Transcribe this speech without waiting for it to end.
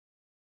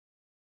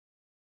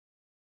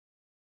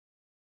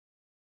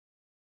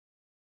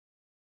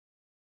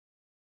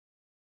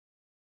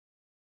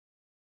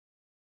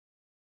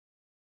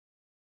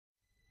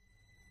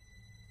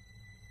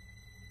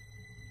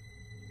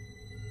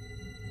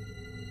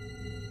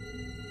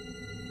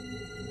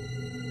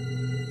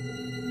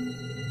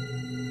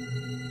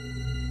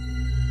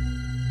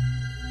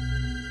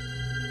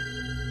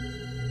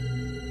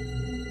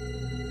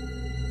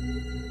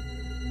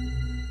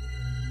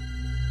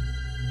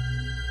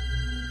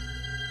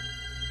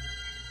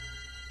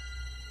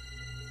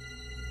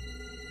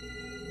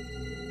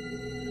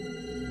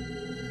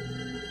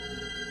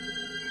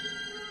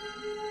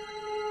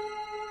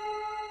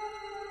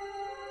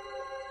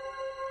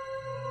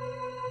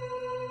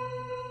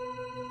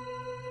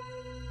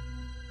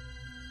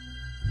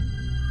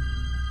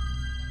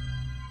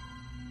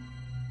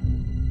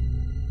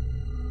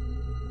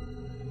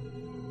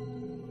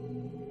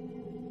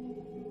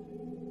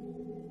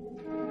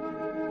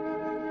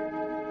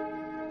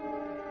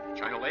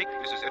Lake,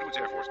 this is Edwards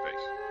Air Force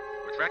Base.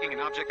 We're tracking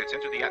an object that's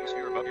entered the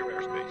atmosphere above your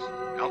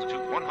airspace.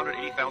 Altitude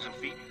 180,000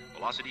 feet,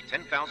 velocity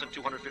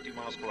 10,250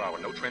 miles per hour,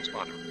 no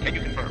transponder. Can you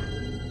confirm?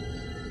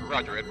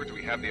 Roger, Edwards,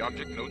 we have the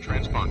object, no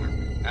transponder.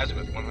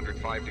 Azimuth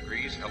 105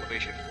 degrees,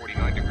 elevation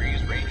 49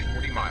 degrees, range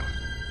 40 miles.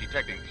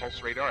 Detecting pulse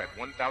radar at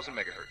 1,000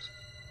 megahertz.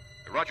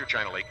 Roger,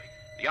 China Lake.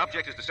 The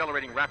object is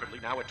decelerating rapidly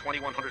now at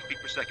 2,100 feet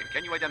per second.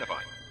 Can you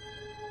identify?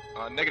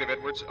 Negative,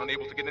 Edwards.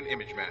 Unable to get an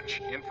image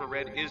match.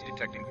 Infrared is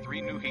detecting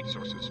 3 new heat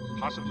sources,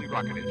 possibly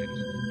rocket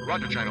engines.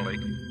 Roger, China Lake.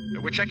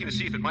 We're checking to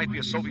see if it might be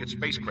a Soviet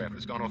spacecraft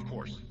that's gone off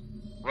course.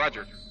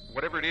 Roger.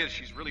 Whatever it is,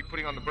 she's really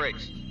putting on the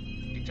brakes.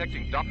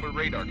 Detecting Doppler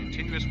radar,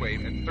 continuous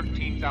wave at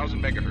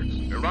 13,000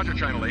 megahertz. Roger,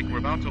 China Lake. We're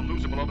about to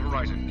lose it below the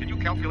horizon. Can you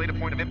calculate a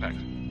point of impact?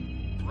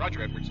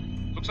 Roger, Edwards.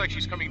 Looks like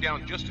she's coming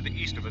down just to the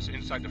east of us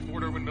inside the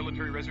Fort Irwin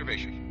Military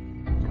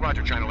Reservation.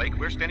 Roger, China Lake.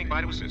 We're standing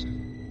by to assist.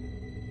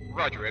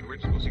 Roger,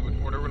 Edwards. We'll see what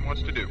Fort Irwin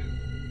wants to do.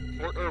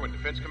 Fort Irwin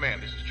Defense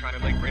Command, this is China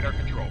Lake Radar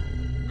Control.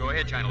 Go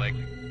ahead, China Lake.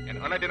 An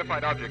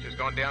unidentified object has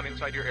gone down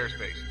inside your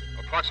airspace.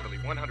 Approximately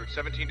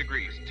 117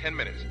 degrees, 10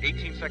 minutes,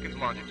 18 seconds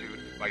longitude,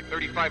 by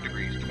 35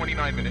 degrees,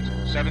 29 minutes,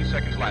 7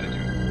 seconds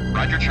latitude.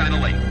 Roger, China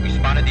Lake. We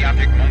spotted the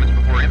object moments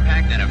before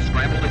impact and have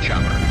scrambled the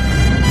chopper.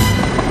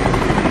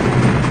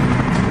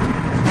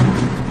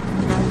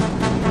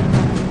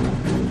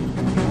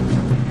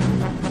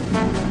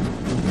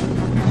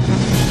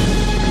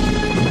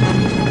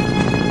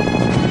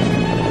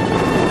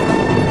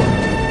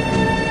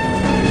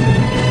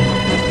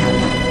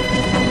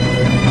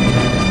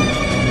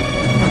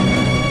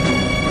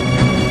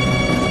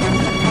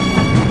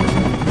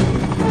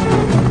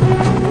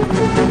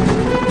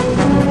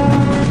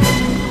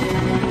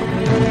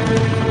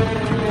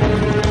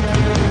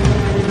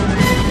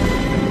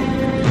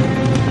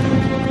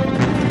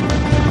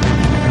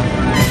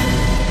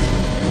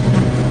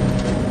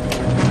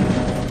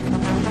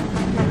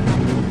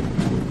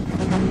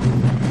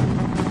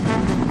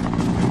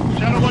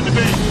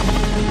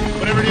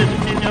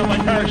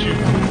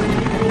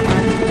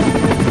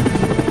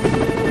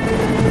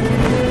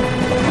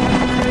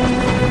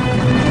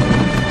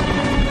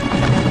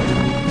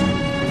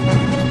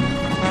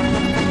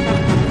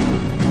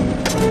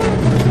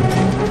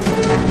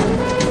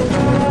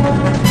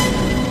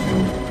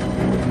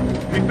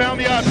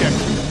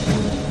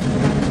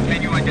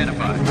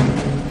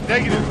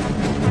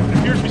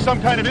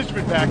 Kind of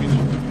instrument package.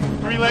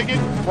 3-legged,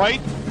 white,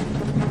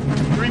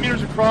 3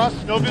 meters across,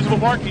 no visible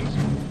markings.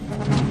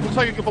 Looks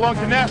like it could belong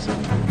to NASA.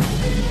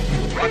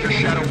 Roger,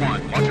 Shadow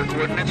 1. Launcher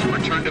coordinates and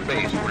return to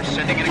base. We're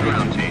sending in a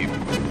ground team.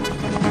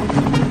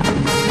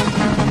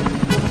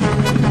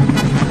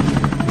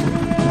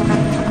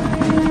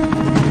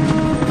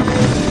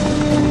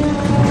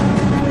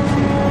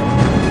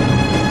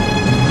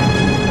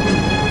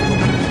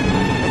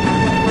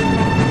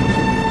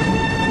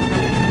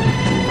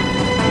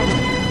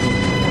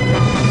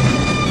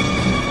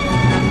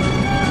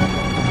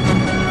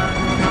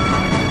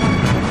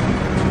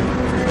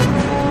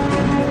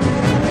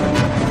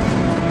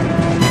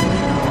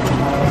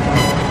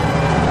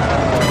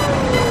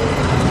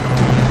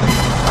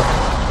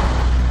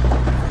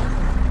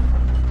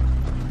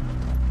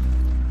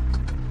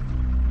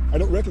 I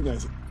don't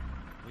recognize it.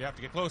 We have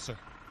to get closer.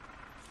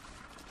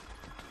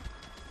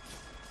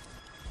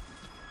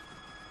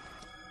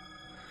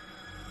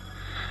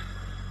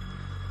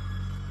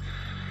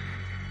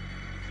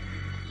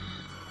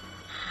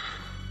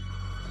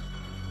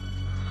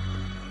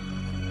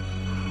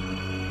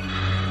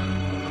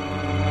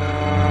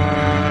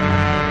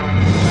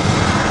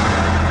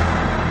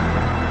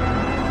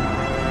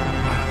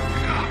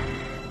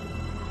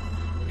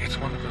 It's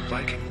one of the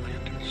Viking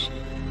landers.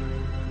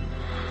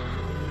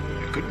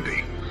 It couldn't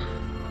be.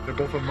 They're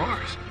both on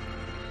Mars.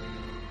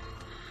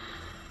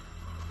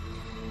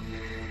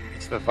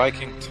 It's the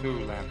Viking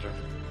 2 lander.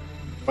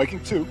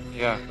 Viking 2?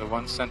 Yeah, the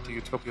one sent to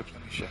Utopia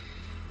Planitia.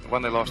 The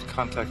one they lost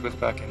contact with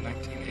back in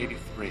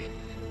 1983.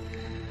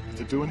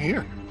 What's it doing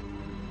here?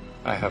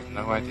 I have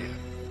no idea.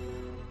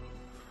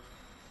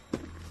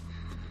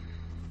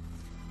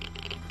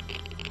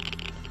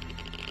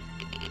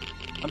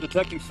 I'm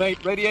detecting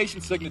faint radiation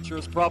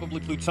signatures,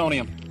 probably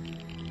plutonium.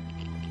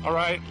 All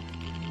right.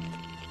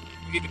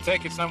 We need to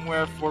take it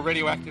somewhere for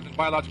radioactive and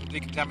biological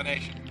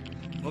decontamination.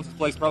 Closest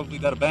place probably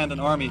that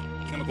abandoned Army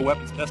chemical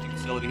weapons testing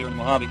facility here in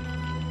Mojave.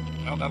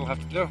 Well, that'll have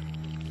to do.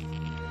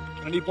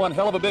 Gonna need one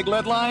hell of a big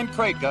lead line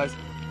crate, guys.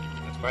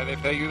 That's why they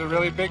pay you the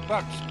really big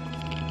bucks.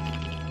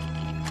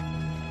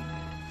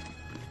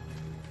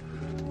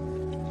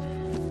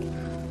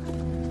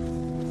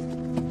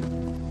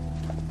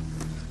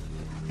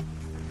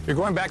 You're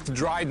going back to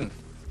Dryden.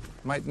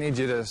 Might need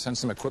you to send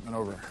some equipment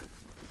over.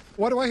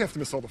 Why do I have to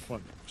miss all the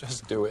fun?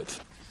 Just do it.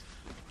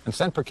 And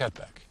send Perquette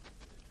back.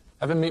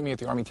 Have him meet me at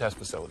the Army test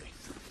facility.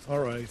 All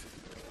right.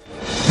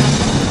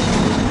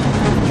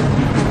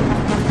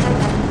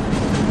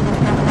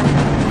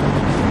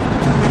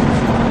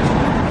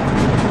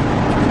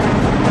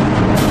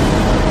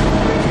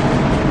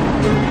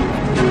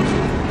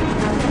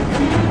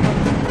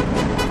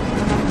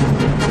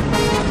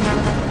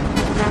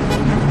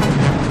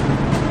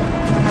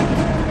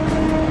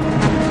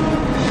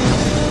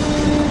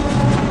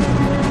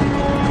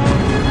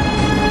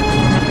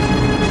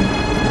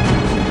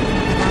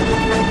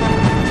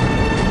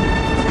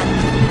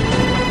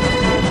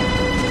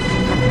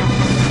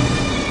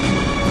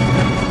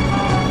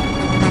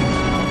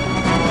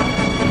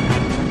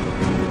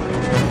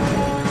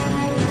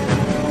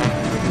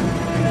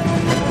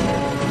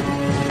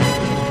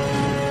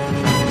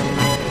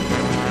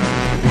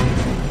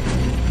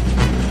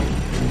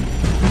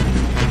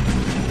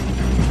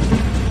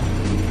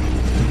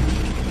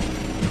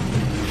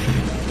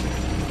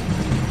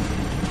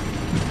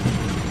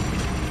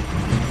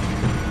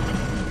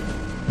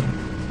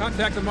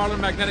 contact the Marlin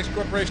Magnetics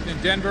Corporation in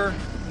Denver.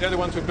 They're the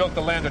ones who built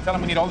the lander. Tell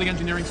them we need all the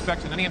engineering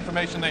specs and any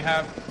information they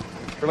have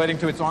relating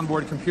to its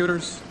onboard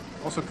computers.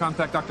 Also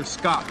contact Dr.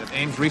 Scott at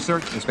Ames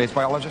Research. The space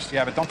biologist?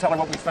 Yeah, but don't tell her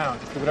what we found.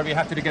 Just do whatever you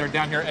have to get her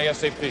down here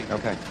ASAP.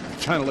 Okay.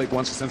 China Lake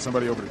wants to send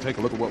somebody over to take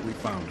a look at what we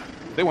found.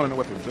 They want to know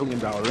what their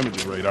billion-dollar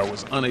imaging radar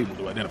was unable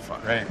to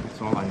identify. Great,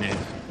 that's all I need.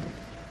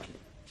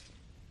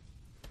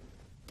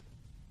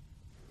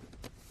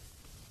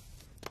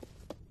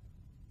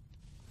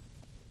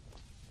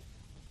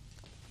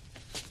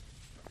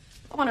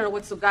 I want to know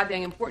what's so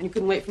goddamn important you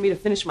couldn't wait for me to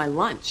finish my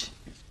lunch.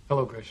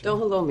 Hello, Gracia. Don't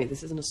hello me.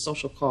 This isn't a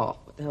social call.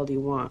 What the hell do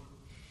you want?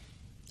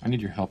 I need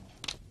your help.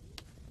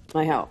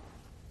 My help?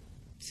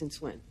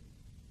 Since when?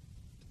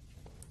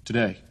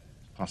 Today,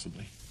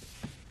 possibly.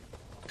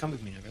 Come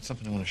with me. I've got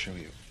something I want to show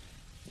you.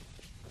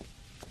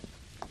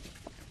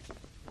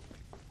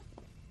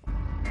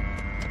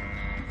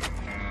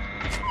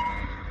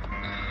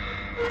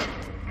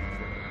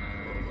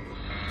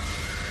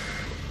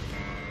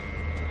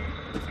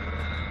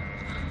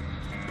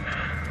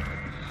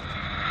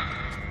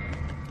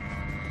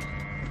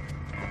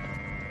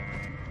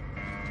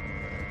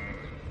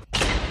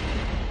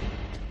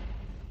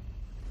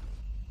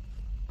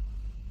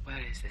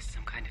 Is this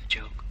some kind of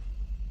joke?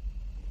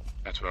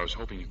 That's what I was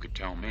hoping you could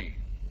tell me.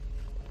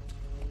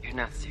 You're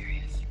not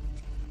serious.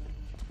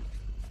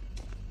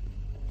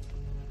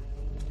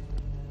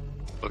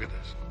 Look at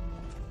this.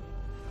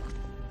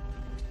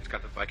 It's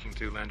got the Viking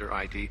 2 lander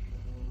ID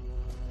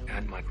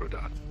and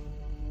microdot.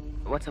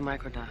 What's a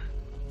microdot?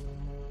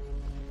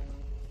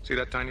 See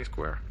that tiny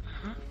square?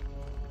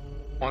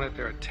 Uh-huh. On it,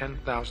 there are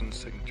 10,000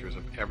 signatures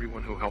of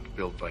everyone who helped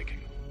build Viking.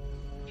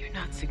 You're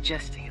not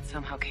suggesting it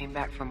somehow came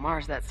back from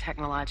Mars. That's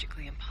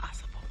technologically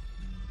impossible.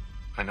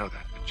 I know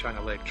that, but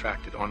China Lake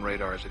tracked it on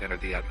radar as it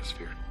entered the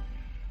atmosphere.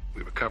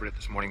 We recovered it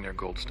this morning near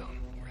Goldstone,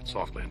 where it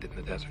soft landed in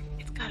the desert.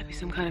 It's got to be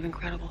some kind of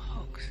incredible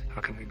hoax. How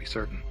can we be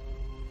certain?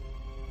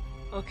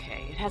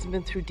 Okay, it hasn't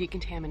been through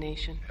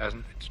decontamination.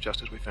 Hasn't. It's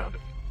just as we found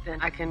it. Then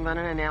I can run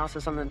an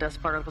analysis on the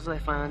dust particles I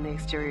find on the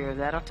exterior of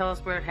that. It'll tell us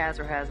where it has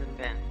or hasn't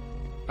been.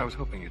 I was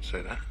hoping you'd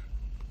say that.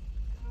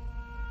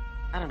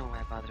 I don't know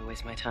why I bother to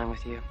waste my time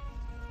with you.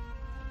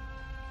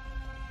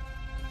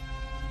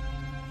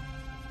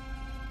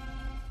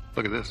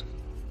 Look at this.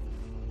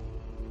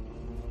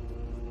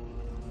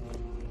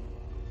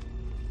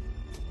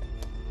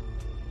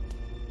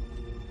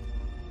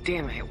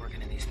 Damn, I hate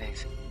working in these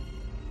things.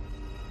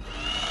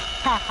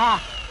 Ha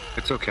ha!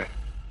 It's okay.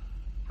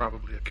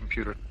 Probably a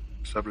computer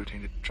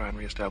subroutine to try and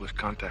reestablish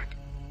contact.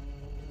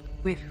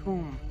 With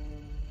whom?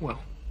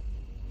 Well,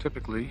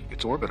 typically,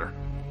 it's Orbiter.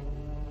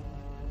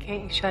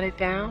 Can't you shut it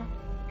down?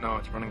 No,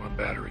 it's running on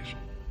batteries.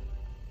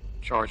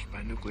 Charged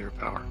by nuclear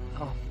power.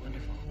 Oh,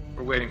 wonderful.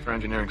 We're waiting for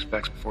engineering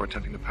specs before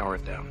attempting to power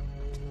it down.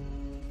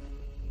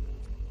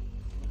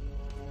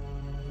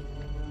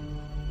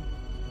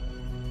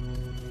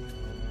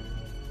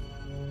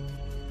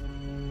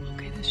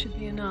 Okay, this should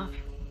be enough.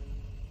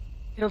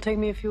 It'll take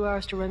me a few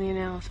hours to run the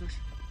analysis.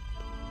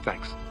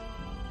 Thanks.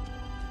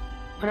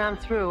 When I'm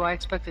through, I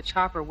expect the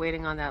chopper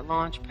waiting on that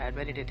launch pad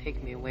ready to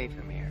take me away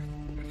from here.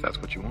 If that's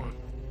what you want.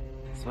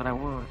 That's what I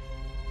want.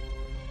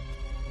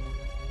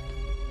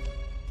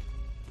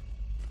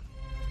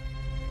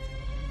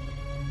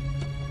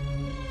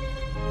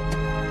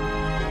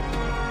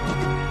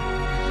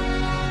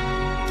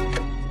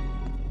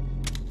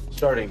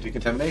 Starting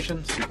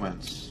decontamination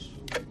sequence.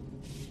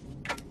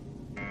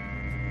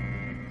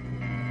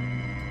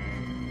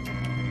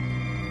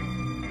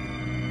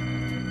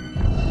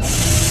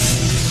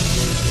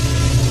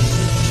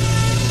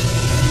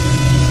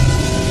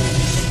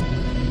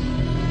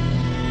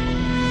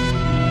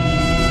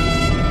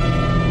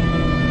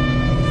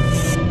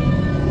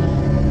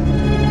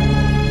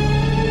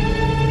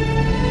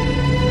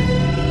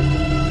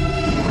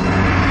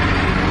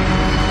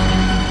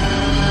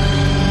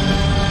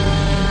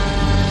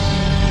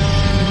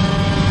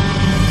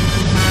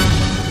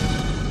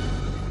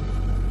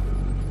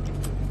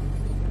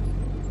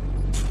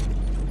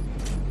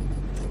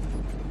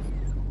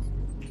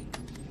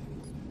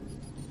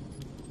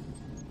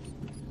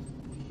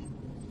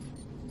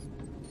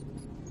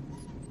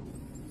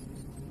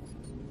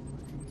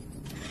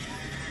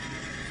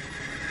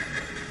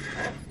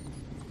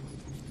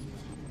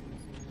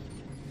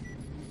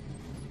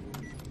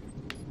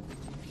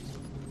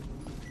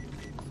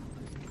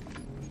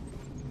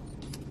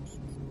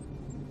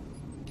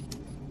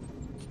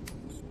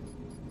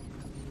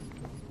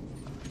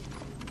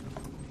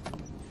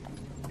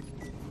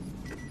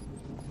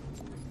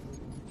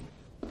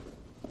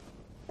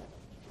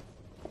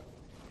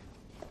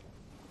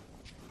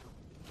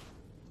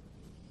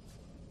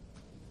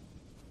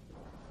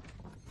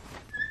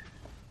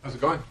 How's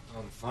it going?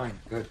 Fine,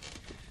 good.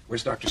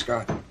 Where's Dr.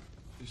 Scott?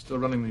 He's still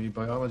running the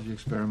biology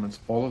experiments.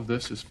 All of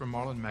this is from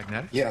Marlin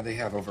Magnetics? Yeah, they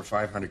have over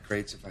 500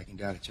 crates if I can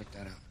data check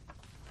that out.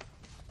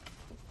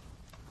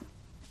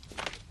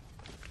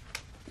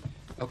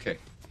 Okay.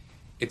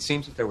 It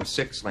seems that there were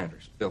 6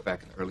 landers built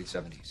back in the early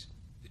 70s.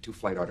 The 2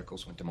 flight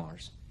articles went to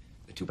Mars.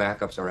 The 2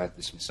 backups are at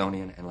the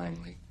Smithsonian and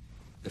Langley.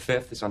 The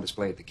 5th is on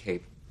display at the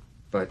Cape,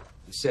 but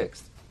the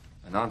 6th,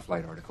 a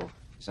non-flight article,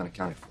 is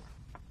unaccounted for.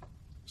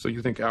 So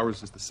you think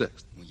ours is the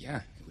 6th? Well,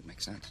 yeah, it would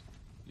make sense.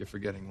 You're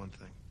forgetting one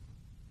thing.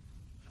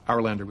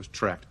 Our lander was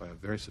tracked by a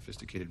very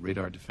sophisticated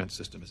radar defense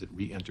system as it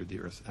re-entered the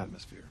Earth's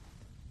atmosphere.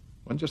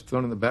 It wasn't just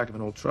thrown in the back of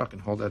an old truck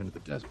and hauled out into the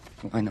desert.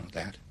 Well, I know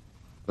that.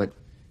 But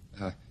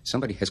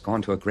somebody has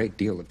gone to a great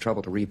deal of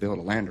trouble to rebuild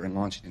a lander and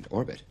launch it into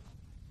orbit.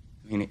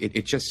 I mean,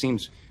 it just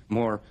seems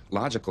more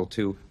logical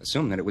to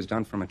assume that it was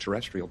done from a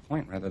terrestrial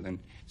point rather than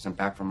sent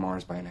back from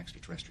Mars by an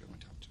extraterrestrial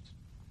intelligence.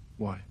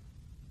 Why?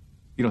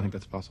 You don't think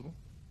that's possible?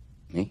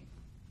 Me?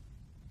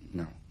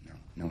 No,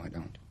 I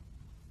don't.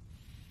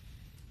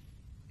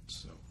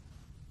 So,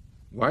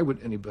 why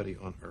would anybody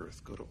on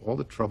Earth go to all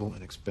the trouble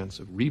and expense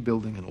of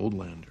rebuilding an old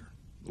lander,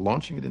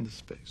 launching it into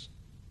space,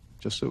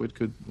 just so it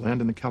could land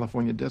in the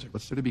California desert?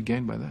 What's there to be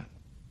gained by that?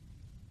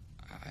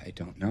 I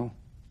don't know.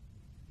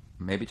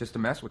 Maybe just to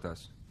mess with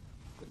us.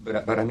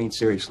 But I mean,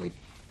 seriously,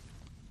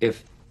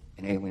 if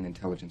an alien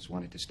intelligence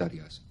wanted to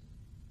study us,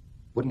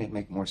 wouldn't it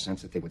make more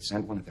sense that they would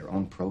send one of their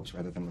own probes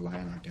rather than rely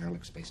on our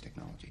derelict space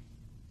technology?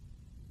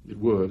 It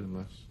would,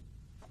 unless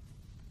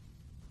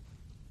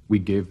we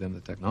gave them the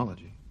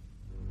technology.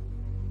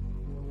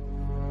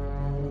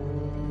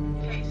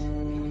 Case,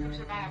 here's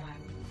a biolab.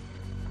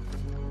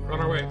 We're on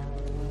our way.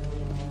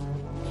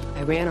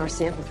 I ran our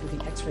sample through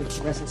the X-ray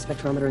fluorescence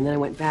spectrometer, and then I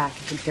went back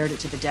and compared it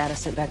to the data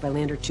sent back by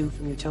Lander 2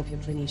 from Utopia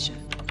Planitia.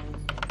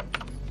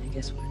 And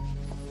guess what?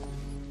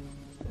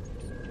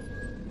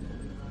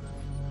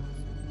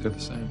 They're the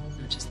same.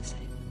 Not just the same.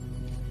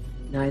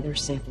 Neither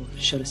sample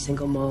showed a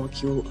single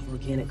molecule of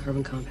organic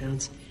carbon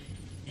compounds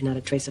and not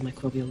a trace of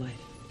microbial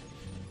life.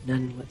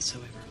 None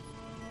whatsoever.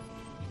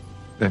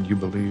 Then you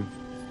believe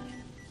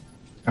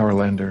our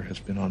lander has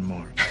been on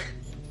Mars?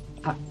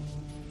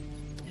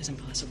 As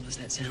impossible as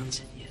that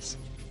sounds, yes.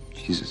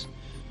 Jesus.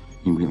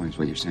 You realize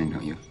what you're saying,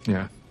 don't you?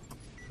 Yeah.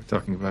 We're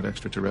talking about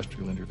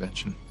extraterrestrial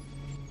intervention.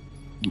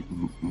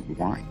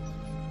 Why?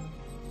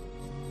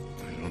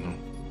 I don't know.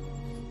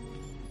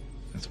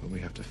 That's what we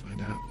have to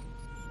find out.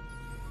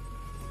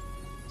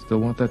 Still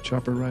want that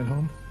chopper ride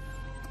home?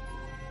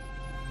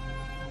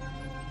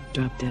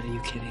 Drop dead, are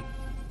you kidding?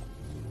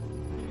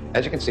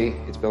 As you can see,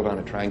 it's built on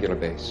a triangular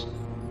base.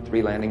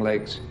 3 landing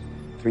legs,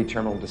 3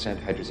 terminal descent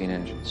hydrazine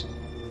engines.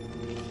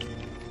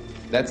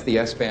 That's the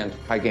S-band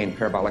high-gain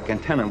parabolic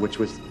antenna, which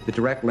was the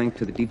direct link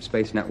to the deep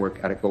space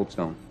network out at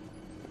Goldstone.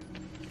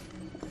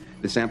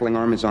 The sampling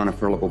arm is on a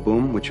furlable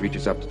boom, which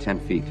reaches up to 10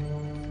 feet.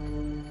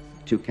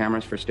 2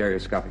 cameras for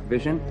stereoscopic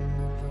vision,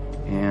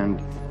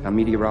 and a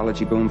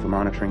meteorology boom for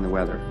monitoring the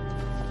weather.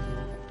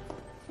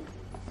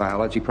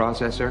 Biology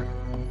processor,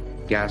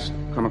 gas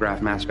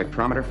chromograph mass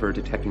spectrometer for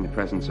detecting the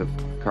presence of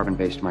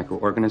carbon-based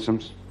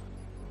microorganisms.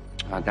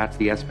 That's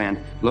the S-band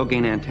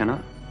low-gain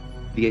antenna,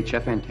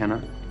 VHF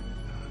antenna,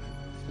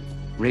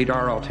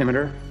 radar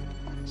altimeter,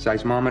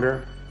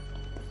 seismometer,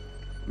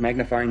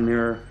 magnifying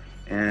mirror,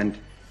 and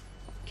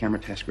camera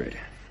test grid.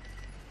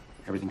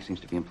 Everything seems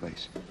to be in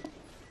place.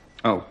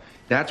 Oh,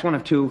 that's one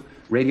of 2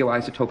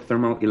 radioisotope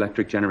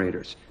thermoelectric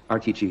generators,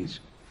 RTGs,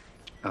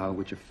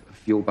 which are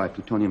fueled by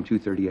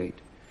plutonium-238.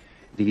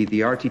 The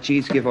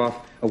RTGs give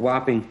off a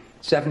whopping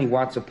 70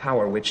 watts of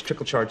power, which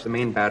trickle charge the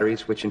main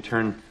batteries, which in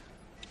turn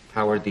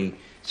power the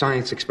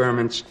science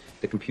experiments,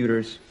 the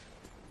computers,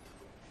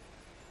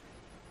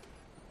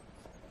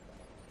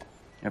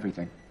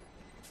 everything.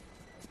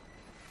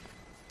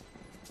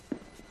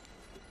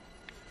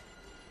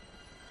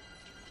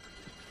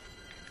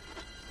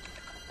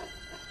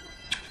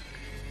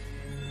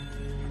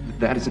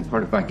 That isn't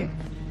part of Viking.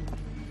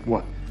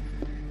 What?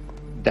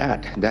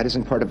 That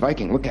isn't part of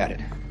Viking. Look at it.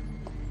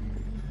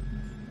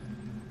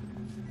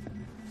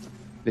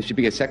 There should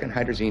be a second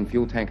hydrazine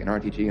fuel tank and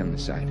RTG on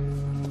this side.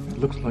 It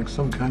looks like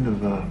some kind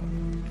of,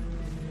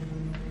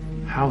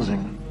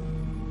 housing.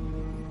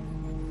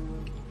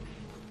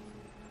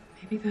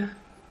 Maybe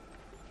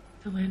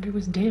the lander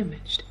was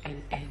damaged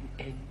and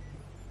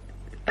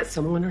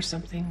someone or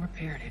something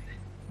repaired it.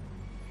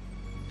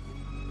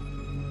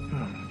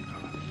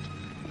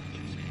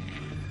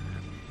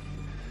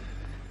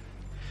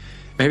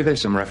 Maybe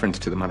there's some reference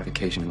to the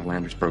modification in the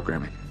lander's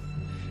programming.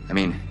 I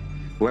mean,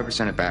 whoever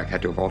sent it back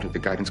had to have altered the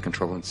guidance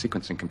control and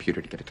sequencing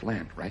computer to get it to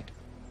land, right?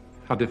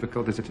 How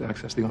difficult is it to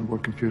access the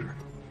onboard computer?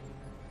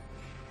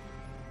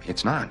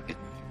 It's not.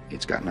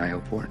 It's got an I/O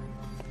port.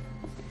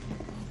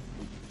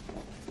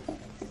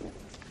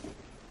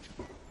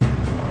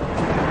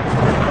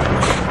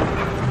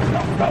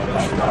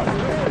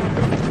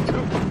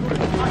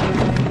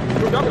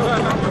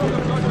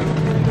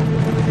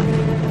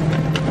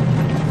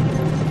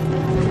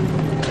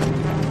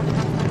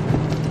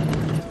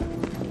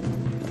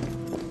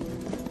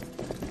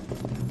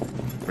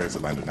 Where's the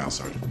lander now,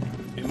 Sergeant?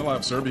 In the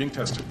lab, sir, being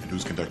tested. And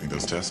who's conducting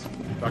those tests?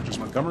 Doctors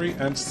Montgomery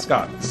and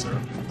Scott,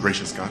 sir.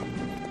 Gracious Scott.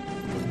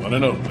 The one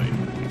and only.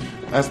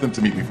 Ask them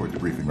to meet me for a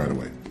debriefing right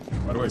away.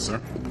 Right away,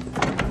 sir.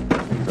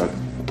 Got it.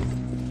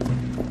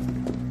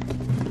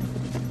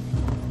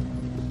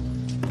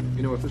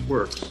 You know, if this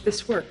works...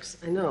 This works,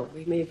 I know.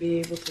 We may be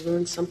able to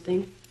learn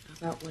something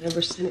about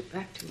whatever sent it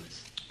back to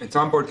us? Its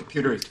onboard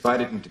computer is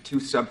divided into 2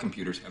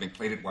 subcomputers having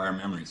plated wire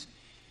memories,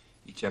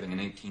 each having an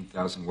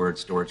 18,000-word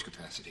storage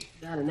capacity.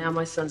 God, and now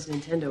my son's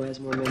Nintendo has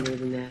more memory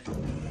than that.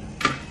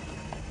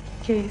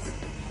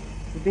 Keith,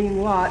 we're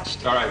being watched.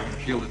 It's all right,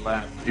 shielded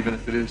lab. Even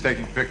if it is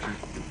taking pictures,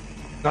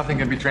 nothing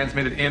can be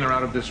transmitted in or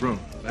out of this room.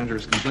 The lander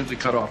is completely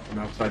cut off from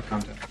outside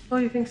contact. Oh,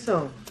 you think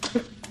so?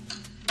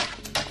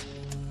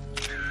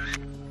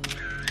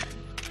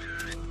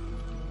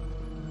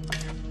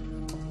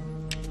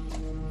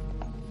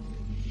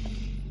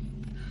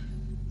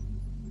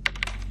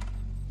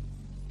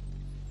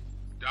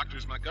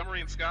 Doctors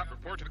Montgomery and Scott,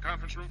 report to the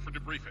conference room for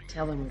debriefing.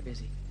 Tell them we're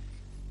busy.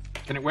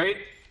 Can it wait?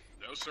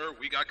 No, sir,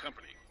 we got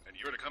company, and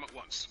you're to come at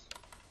once.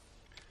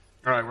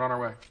 All right, we're on our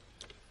way.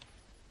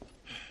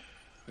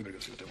 We better go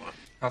see what they want.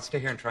 I'll stay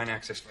here and try and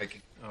access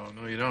Viking. Oh,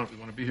 no, you don't. We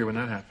want to be here when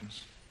that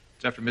happens.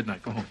 It's after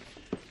midnight. Go home.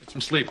 Get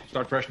some sleep.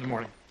 Start fresh in the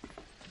morning.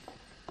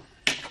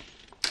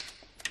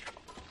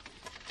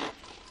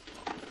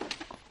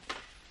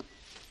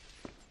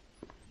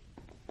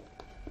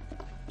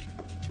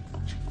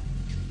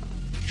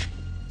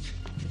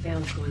 What the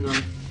hell's going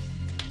on?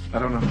 I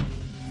don't know.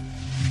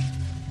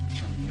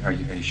 Are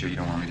you sure you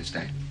don't want me to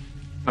stay?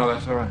 No,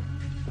 that's all right.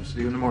 I'll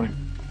see you in the morning.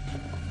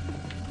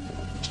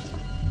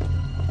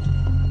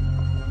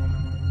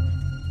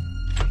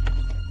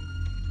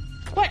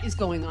 What is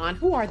going on?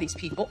 Who are these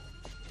people?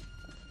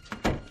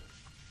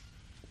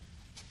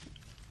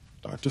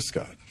 Dr.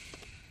 Scott.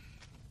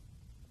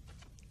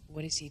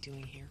 What is he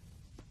doing here?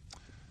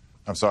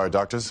 I'm sorry,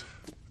 doctors.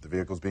 The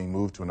vehicle's being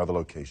moved to another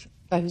location.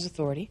 By whose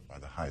authority? By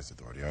the highest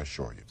authority, I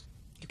assure you.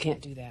 You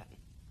can't do that.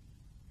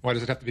 Why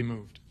does it have to be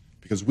moved?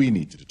 Because we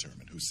need to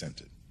determine who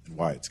sent it and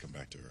why it's come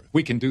back to Earth.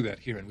 We can do that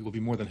here, and we will be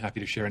more than happy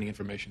to share any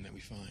information that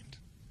we find.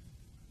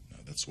 No,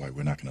 that's why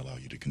we're not going to allow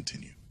you to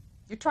continue.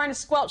 You're trying to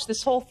squelch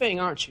this whole thing,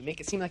 aren't you? Make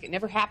it seem like it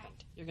never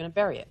happened. You're going to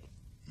bury it.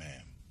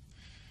 Ma'am,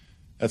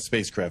 that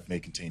spacecraft may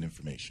contain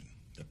information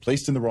that,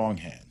 placed in the wrong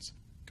hands,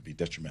 could be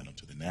detrimental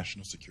to the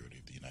national security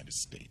of the United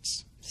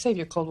States. Save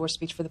your Cold War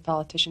speech for the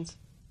politicians.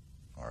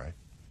 All right.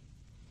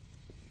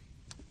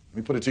 Let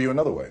me put it to you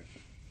another way.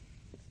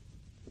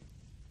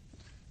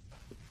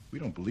 We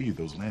don't believe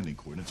those landing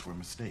coordinates were a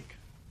mistake,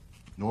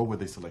 nor were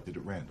they selected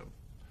at random.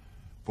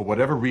 For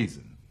whatever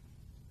reason,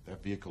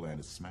 that vehicle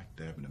landed smack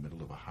dab in the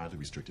middle of a highly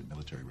restricted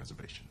military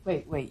reservation.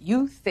 Wait.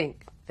 You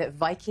think that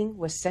Viking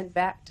was sent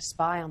back to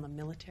spy on the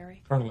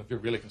military? Colonel, if you're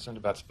really concerned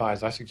about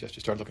spies, I suggest you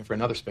start looking for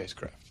another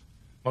spacecraft.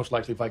 Most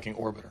likely Viking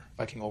orbiter.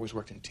 Viking always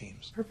worked in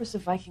teams. The purpose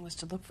of Viking was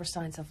to look for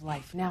signs of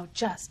life. Now,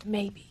 just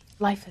maybe,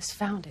 life has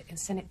found it and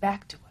sent it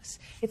back to us.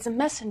 It's a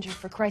messenger,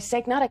 for Christ's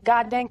sake, not a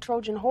goddamn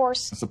Trojan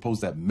horse. I suppose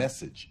that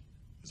message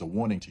is a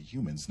warning to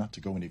humans not to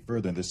go any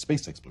further in their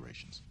space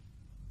explorations.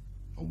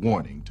 A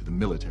warning to the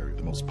military of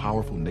the most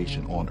powerful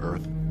nation on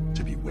Earth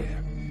to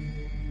beware.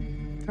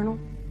 Colonel,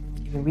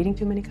 you've been reading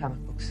too many comic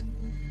books.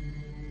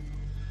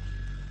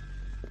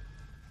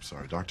 I'm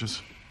sorry,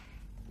 doctors.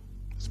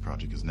 This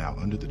project is now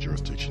under the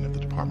jurisdiction of the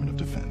Department of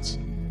Defense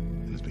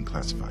and has been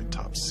classified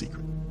top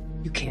secret.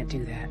 You can't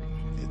do that.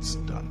 It's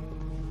done.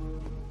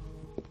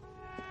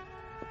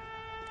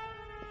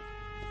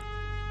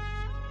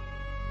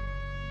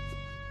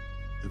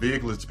 The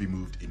vehicle is to be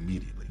moved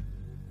immediately,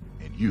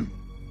 and you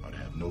are to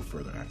have no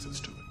further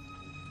access to it.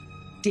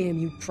 Damn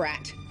you,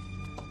 Pratt.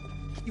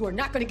 You are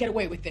not going to get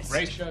away with this.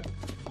 Raisha.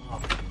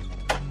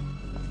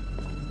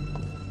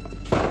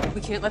 We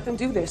can't let them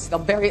do this. They'll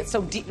bury it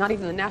so deep, not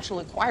even the National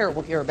Enquirer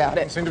will hear about it.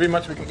 Doesn't seem to be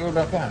much we can do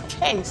about that.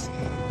 Case.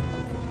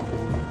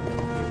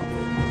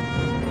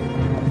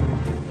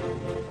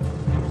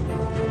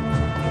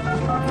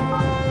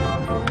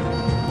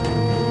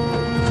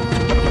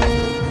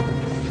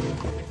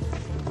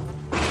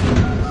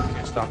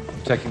 Can't stop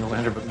from taking the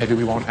lander, but maybe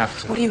we won't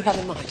have to. What do you have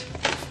in mind?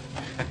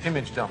 An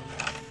image dump.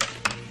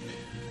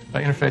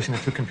 By interfacing the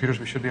 2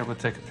 computers, we should be able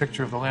to take a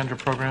picture of the lander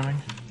programming,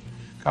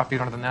 copy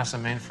it onto the NASA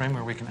mainframe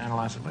where we can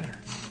analyze it later.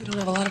 We don't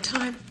have a lot of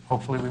time.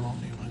 Hopefully we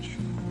won't need much.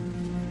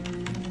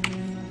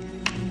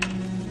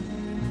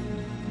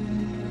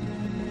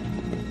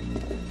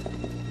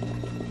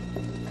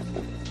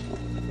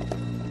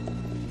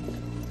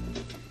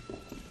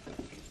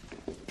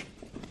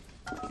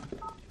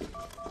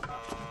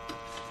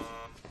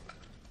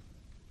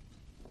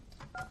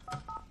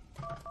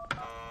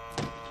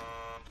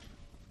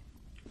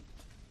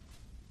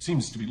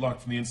 Seems to be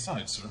locked from the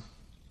inside, sir.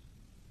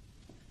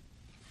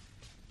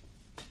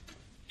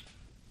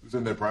 Who's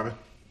in there, Private?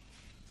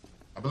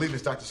 I believe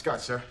it's Dr. Scott,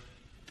 sir.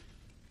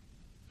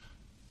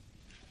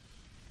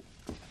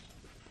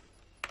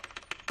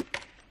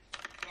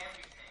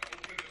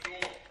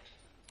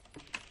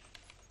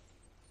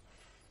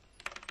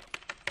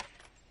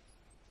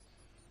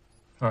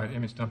 All right,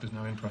 image dump is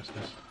now in process.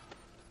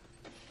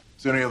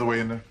 Is there any other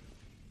way in there?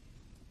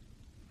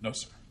 No,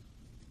 sir.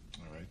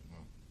 All right,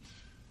 well,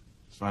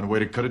 let's find a way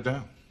to cut it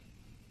down.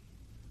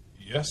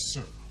 Yes,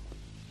 sir.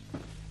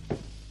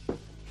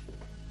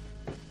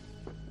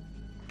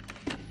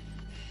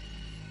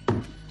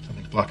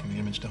 Something's blocking the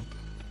image dump.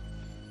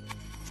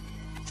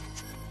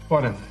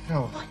 What in the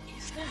hell? What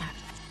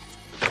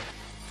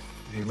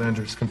The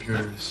Lander's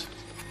computers.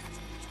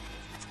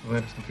 The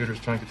Lander's computer is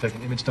trying to take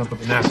an image dump of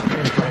the NASA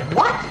mainframe.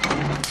 What?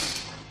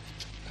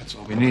 That's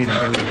all we need.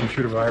 And there's a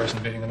computer virus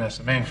invading the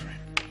NASA mainframe.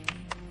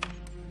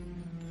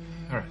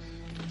 All right.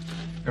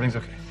 Everything's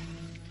okay.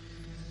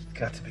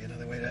 Got to be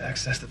another way to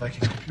access the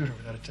Vikings computer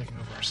without it taking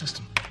over our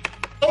system.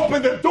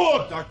 Open the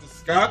door, Dr.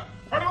 Scott!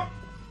 Pardon?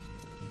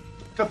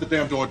 Cut the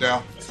damn door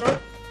down. Yes, sir.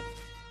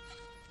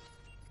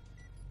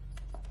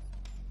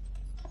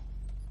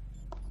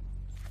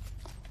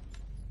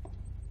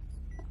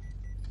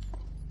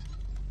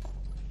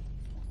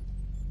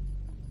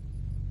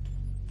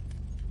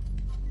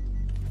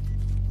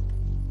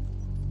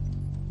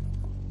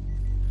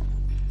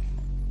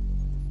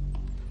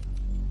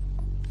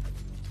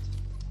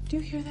 Do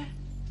you hear that?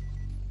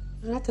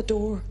 Not at the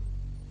door.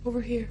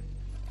 Over here.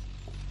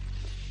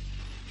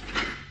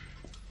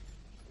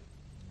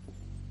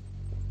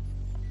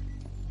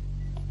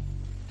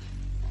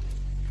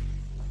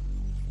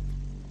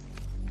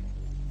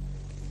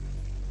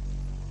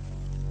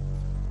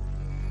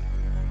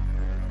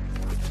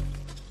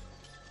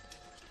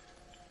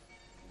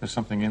 There's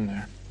something in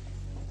there.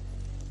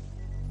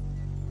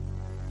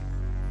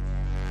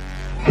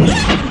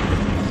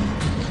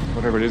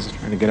 Whatever it is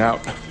trying to get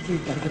out.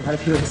 We've got to get out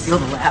of here and seal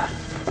the lab.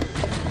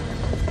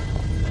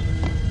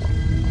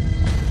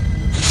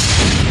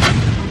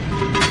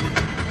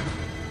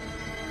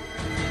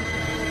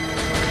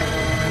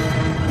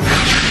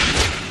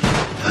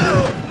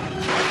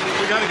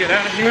 We gotta get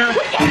out of here.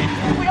 We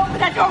can't. If we open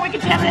that door, we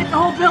contaminate the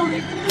whole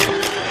building.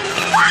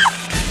 Ah!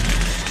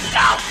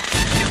 No!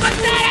 You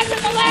must not enter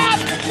the lab!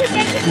 We've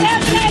been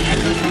contaminated!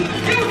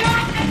 Do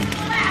not enter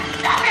the lab!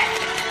 Stop it!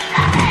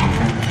 Stop it!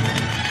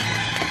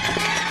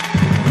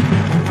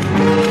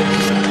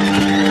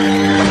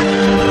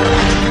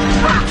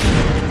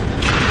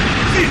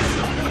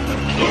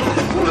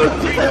 What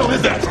the hell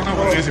is that? I don't know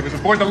what it is. It was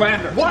aboard the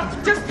lander.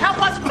 What? Just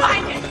help us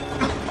find it!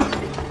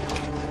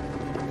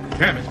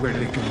 Damn it, where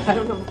did it go? I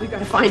don't know. We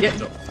gotta find it.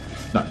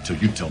 Not until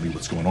you tell me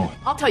what's going on.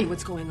 I'll tell you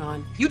what's going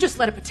on. You just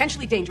let a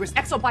potentially dangerous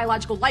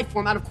exobiological life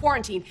form out of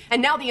quarantine,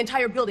 and now the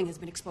entire building has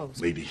been exposed.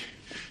 Lady,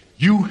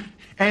 you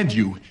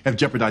have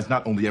jeopardized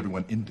not only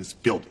everyone in this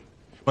building,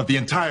 but the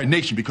entire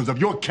nation because of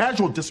your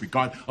casual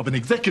disregard of an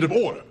executive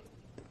order.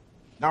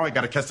 Now I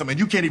gotta catch something, and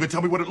you can't even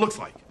tell me what it looks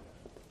like.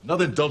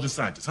 Another indulgent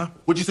scientist, huh?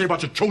 What'd you say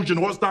about your Trojan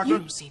horse, doctor? You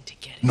don't seem to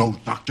get it. No,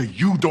 doctor,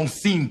 you don't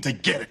seem to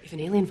get it. If an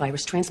alien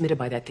virus transmitted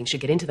by that thing should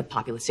get into the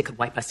populace, it could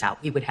wipe us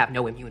out. We would have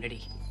no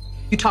immunity.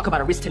 You talk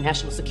about a risk to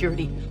national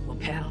security. Well,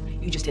 pal,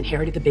 you just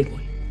inherited the big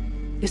one.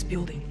 This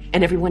building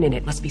and everyone in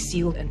it must be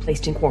sealed and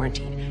placed in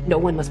quarantine. No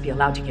one must be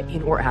allowed to get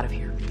in or out of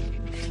here.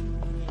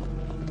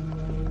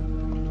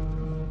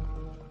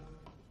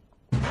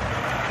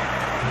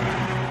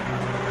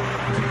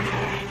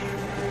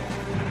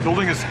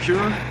 Building is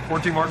secure.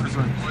 Quarantine markers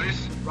are in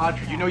place.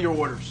 Roger, you know your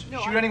orders.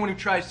 No, Shoot anyone who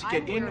tries to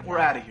get in or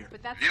out of here.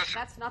 But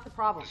that's not the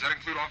problem. Does that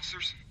include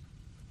officers?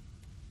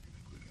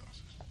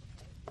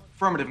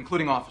 Affirmative,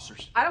 including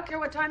officers. I don't care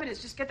what time it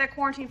is. Just get that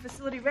quarantine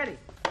facility ready.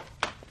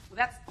 Well,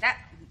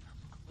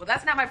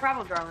 that's not my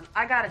problem, darling.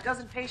 I got a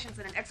dozen patients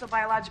and an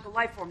exobiological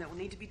life form that will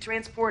need to be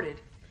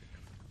transported.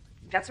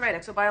 That's right,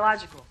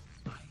 exobiological.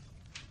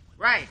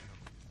 Right.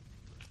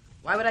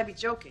 Why would I be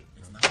joking?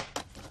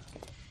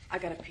 I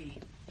gotta pee.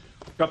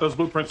 Got those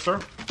blueprints, sir?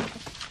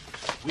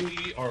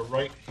 We are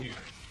right here.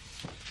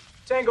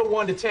 Tango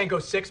 1 to Tango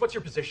 6, what's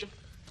your position?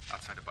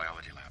 Outside the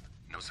biology lab.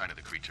 No sign of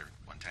the creature.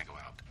 One tango out.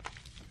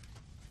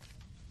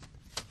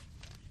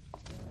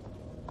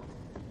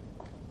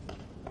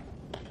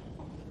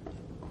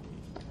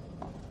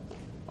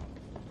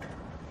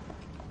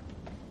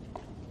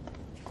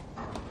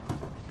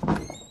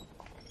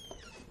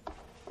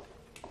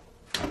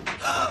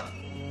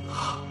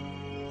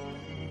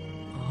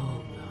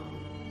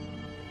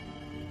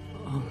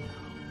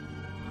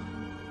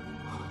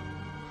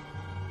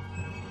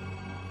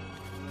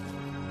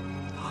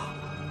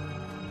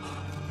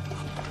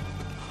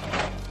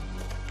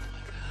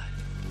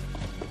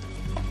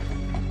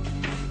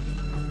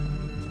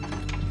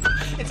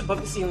 It's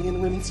above the ceiling in the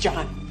women's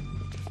john.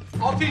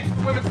 All teams to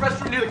the women's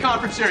restroom near the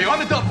conference area, on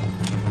the double.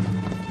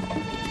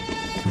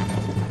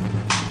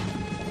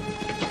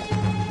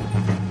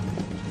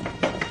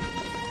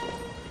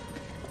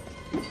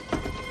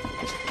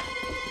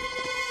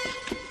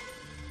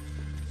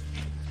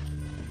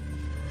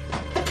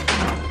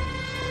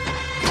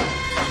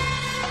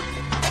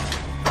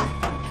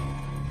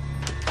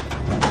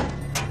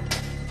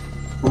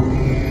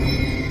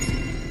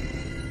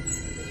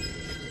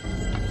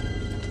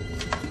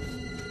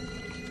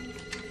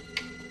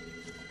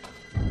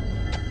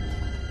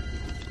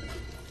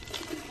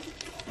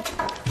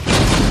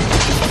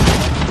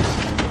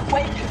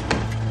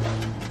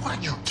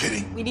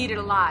 We need it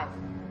alive.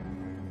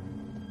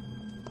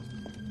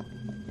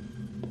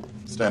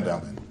 Stand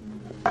down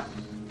then.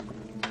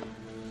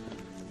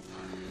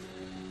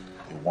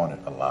 They want it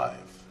alive.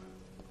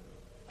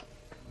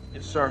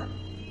 Yes, sir.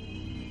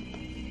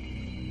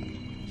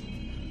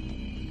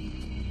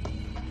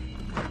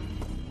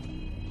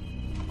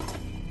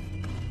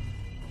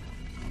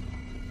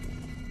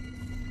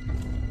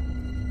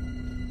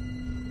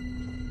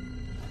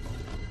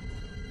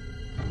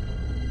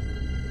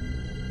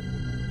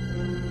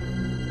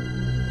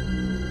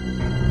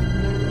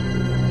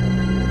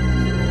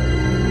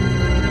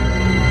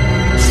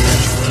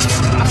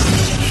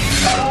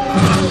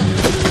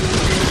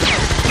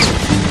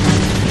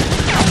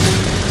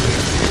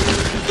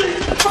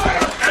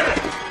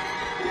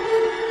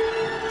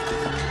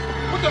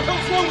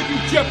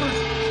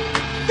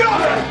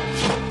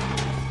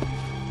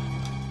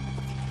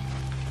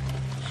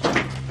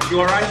 You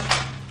all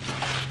right?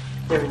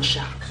 They're in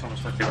shock. It's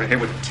almost like they were hit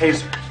with a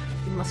taser.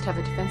 You must have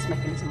a defense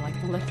mechanism like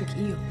an electric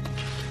eel.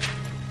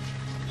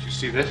 Did you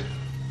see this?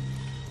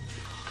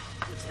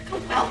 Looks like a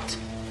welt.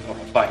 Oh, a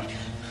bite.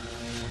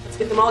 Let's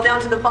get them all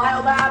down to the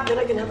bio lab, then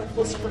I can have a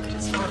closer look at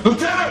his farm.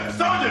 Lieutenant!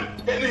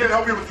 Sergeant! Get in here and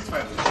help me with these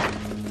men.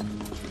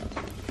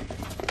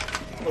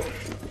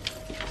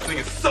 This thing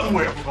is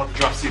somewhere up above the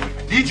drop ceiling.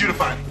 I need you to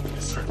find it.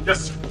 Yes, sir.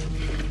 Yes, sir.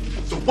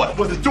 So what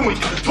was it doing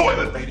in the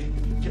toilet, lady?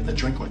 Getting a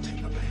drink or taking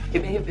a bath?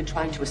 It may have been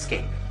trying to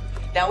escape.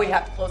 Now we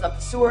have to close up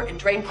the sewer and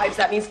drain pipes.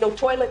 That means no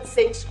toilets,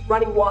 sinks,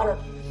 running water.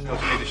 We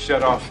also need to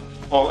shut off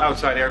all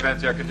outside air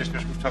vents, air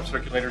conditioners, rooftop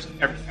circulators,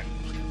 everything.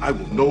 I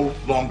will no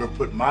longer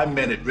put my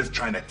men at risk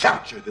trying to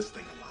capture this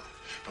thing alive.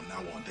 From now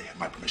on, they have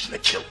my permission to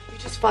kill it. You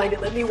just find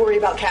it. Let me worry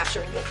about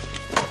capturing it.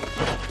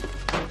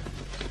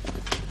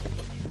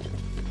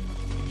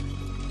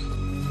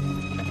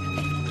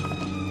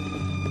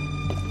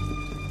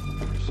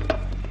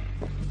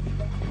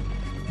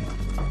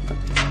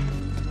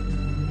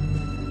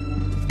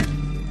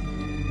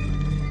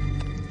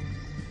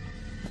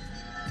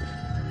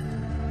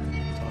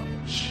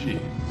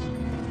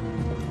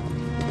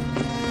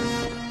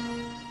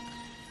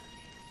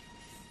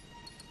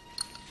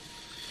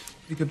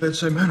 Pretty good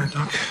bedside manner,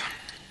 Doc.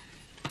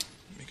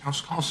 Make house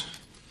calls.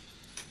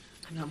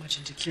 I'm not much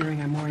into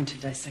curing. I'm more into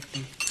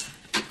dissecting.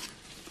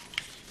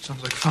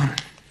 Sounds like fun.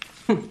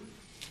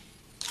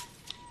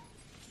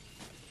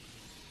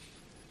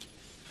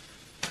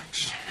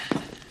 Thanks.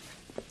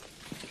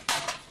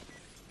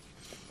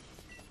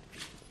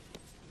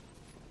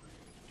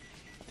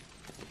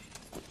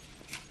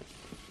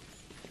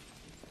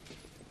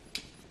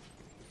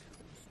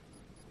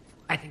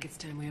 I think it's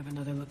time we have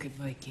another look at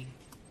Viking.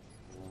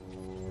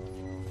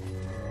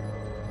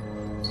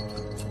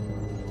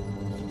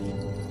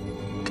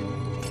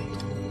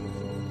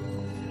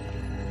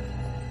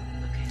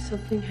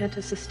 Something had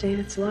to sustain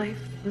its life.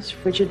 Those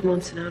frigid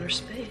months in outer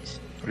space.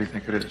 What do you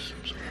think it is?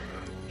 Some sort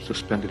of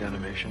suspended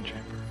animation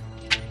chamber?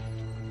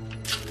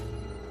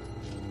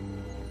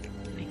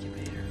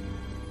 Incubator.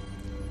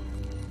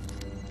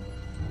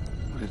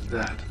 What is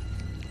that?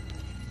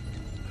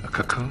 A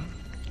cocoon?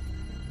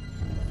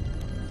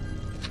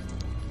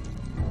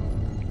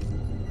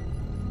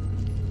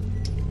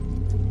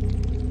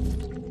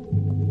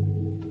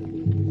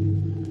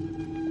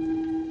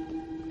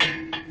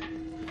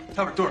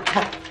 Tower door,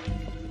 come on.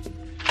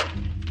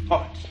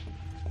 Pause.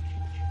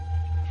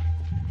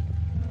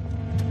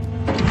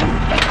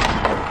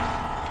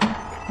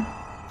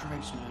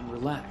 Christ, man,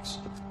 relax.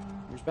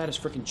 You're as bad as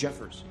frickin'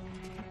 Jeffers.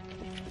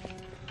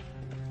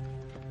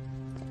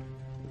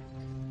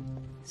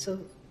 So,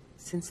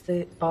 since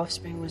the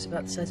offspring was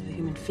about the size of a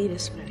human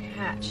fetus when it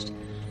hatched,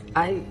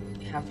 I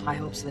have high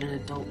hopes that an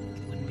adult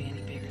wouldn't be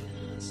any bigger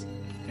than us.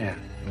 Yeah,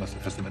 unless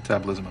it has the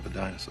metabolism of a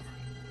dinosaur.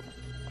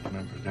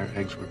 Remember, their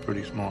eggs were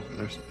pretty small for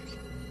their size.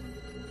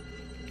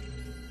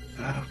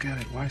 But I don't get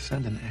it. Why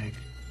send an egg?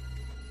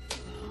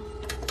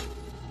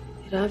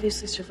 It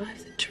obviously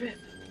survived the trip.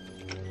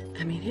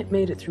 I mean, it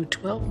made it through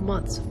 12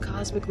 months of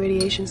cosmic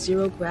radiation,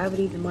 zero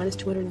gravity, the minus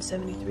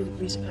 273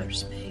 degrees of outer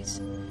space.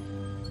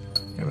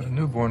 Yeah, but a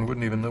newborn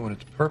wouldn't even know what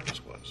its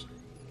purpose was.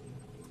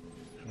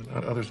 And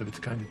without others of its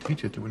kind to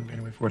teach it, there wouldn't be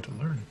any way for it to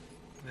learn.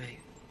 Right.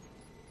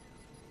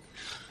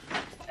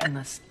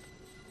 Unless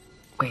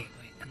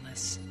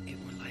it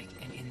were like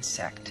an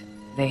insect.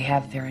 They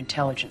have their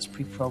intelligence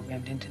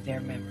pre-programmed into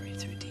their memory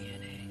through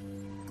DNA.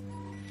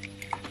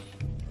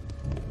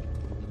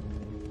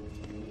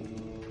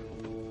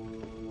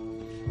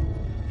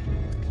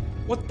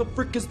 What the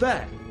frick is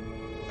that?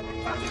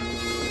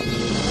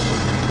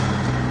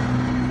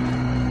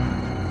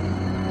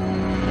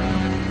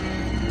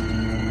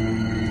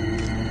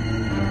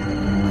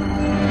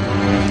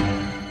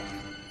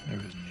 There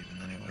isn't even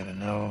any way to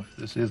know if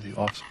this is the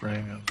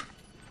offspring of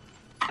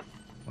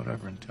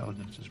whatever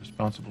intelligence is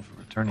responsible for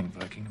returning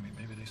Viking. I mean,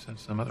 maybe they sent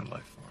some other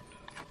life form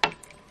to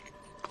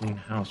clean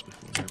house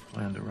before their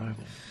planned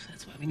arrival.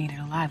 That's why we need it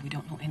alive. We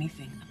don't know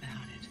anything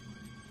about it.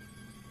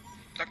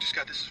 Dr.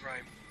 Scott, this is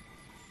Ryan.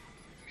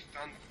 We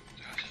found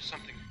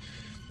something.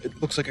 It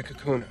looks like a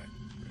cocoon.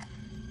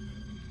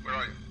 Where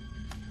are you?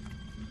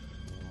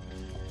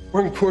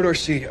 We're in Corridor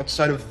C,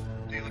 outside of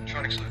the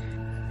electronics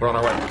lab. We're on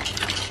our way.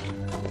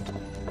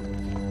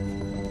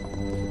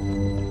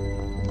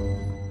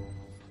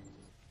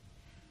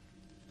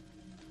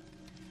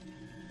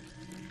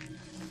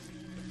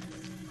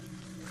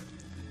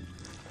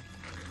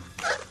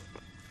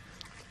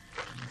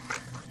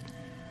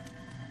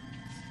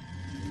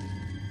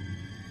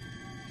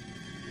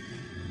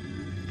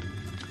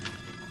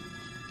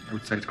 I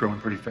would say it's growing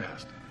pretty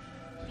fast.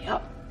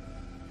 Yep.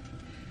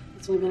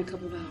 It's only been a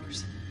couple of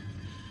hours.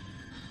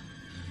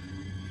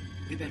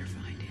 We better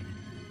find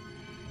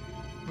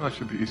it. Well, it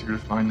should be easier to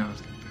find now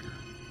it's a little bigger.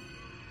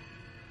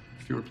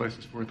 Fewer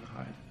places for it to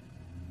hide.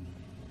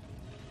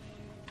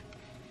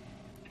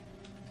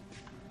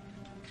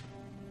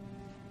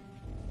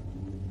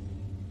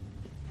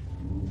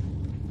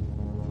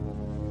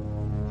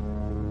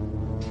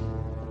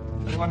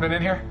 Anyone been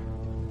in here?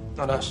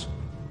 Not us.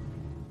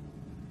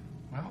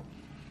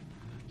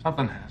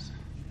 Something has.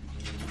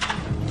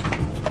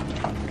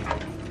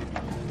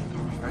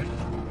 Right?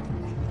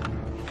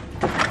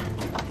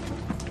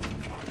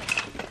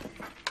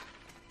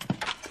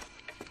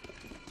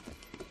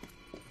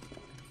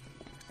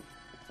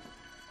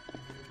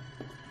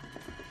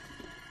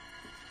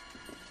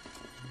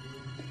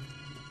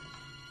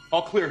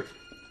 All clear.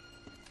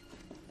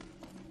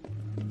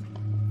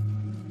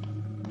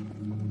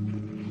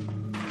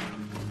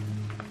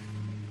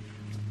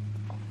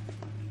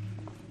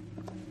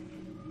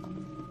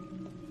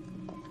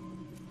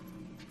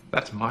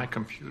 That's my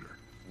computer.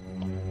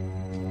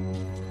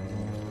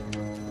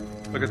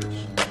 Look at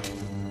this.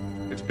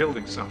 It's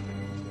building something.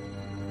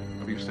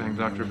 What were you saying,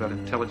 Doctor, about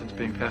intelligence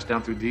being passed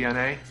down through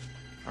DNA?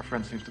 Our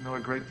friend seems to know a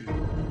great deal.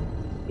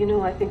 You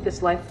know, I think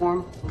this life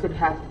form could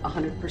have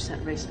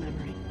 100% race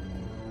memory.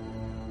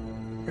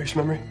 Race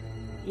memory?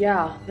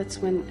 Yeah, that's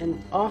when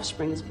an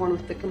offspring is born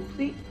with the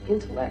complete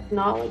intellect,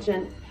 knowledge,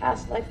 and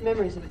past life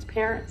memories of its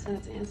parents and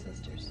its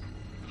ancestors.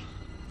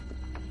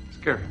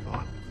 Scary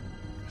thought.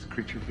 This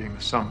creature being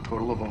the sum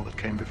total of all that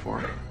came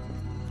before it.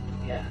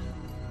 Yeah.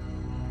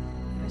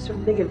 There's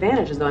some big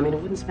advantages, though. I mean, it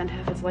wouldn't spend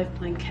half its life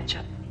playing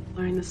catch-up,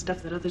 learning the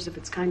stuff that others of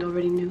its kind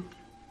already knew.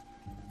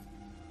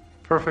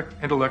 Perfect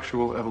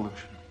intellectual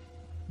evolution.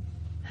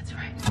 That's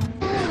right.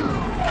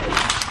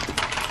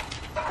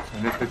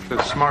 And if it's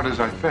as smart as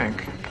I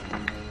think,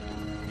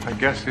 I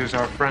guess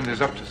our friend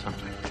is up to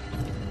something.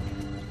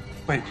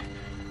 Wait,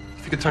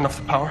 if you could turn off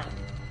the power?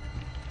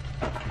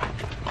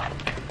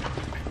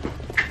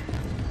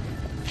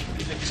 What do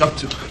you think he's up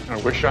to? I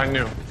wish I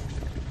knew.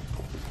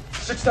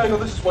 6 Tango,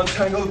 this is 1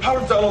 Tango. The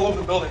power's down all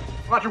over the building.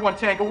 Roger, 1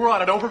 Tango. We're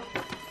on it, over.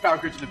 Power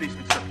grid's in the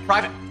basement, sir.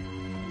 Private.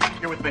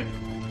 You're with me.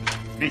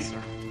 Me,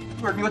 sir.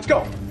 You heard me. Let's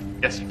go.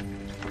 Yes, sir.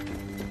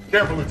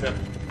 Careful,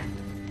 Lieutenant.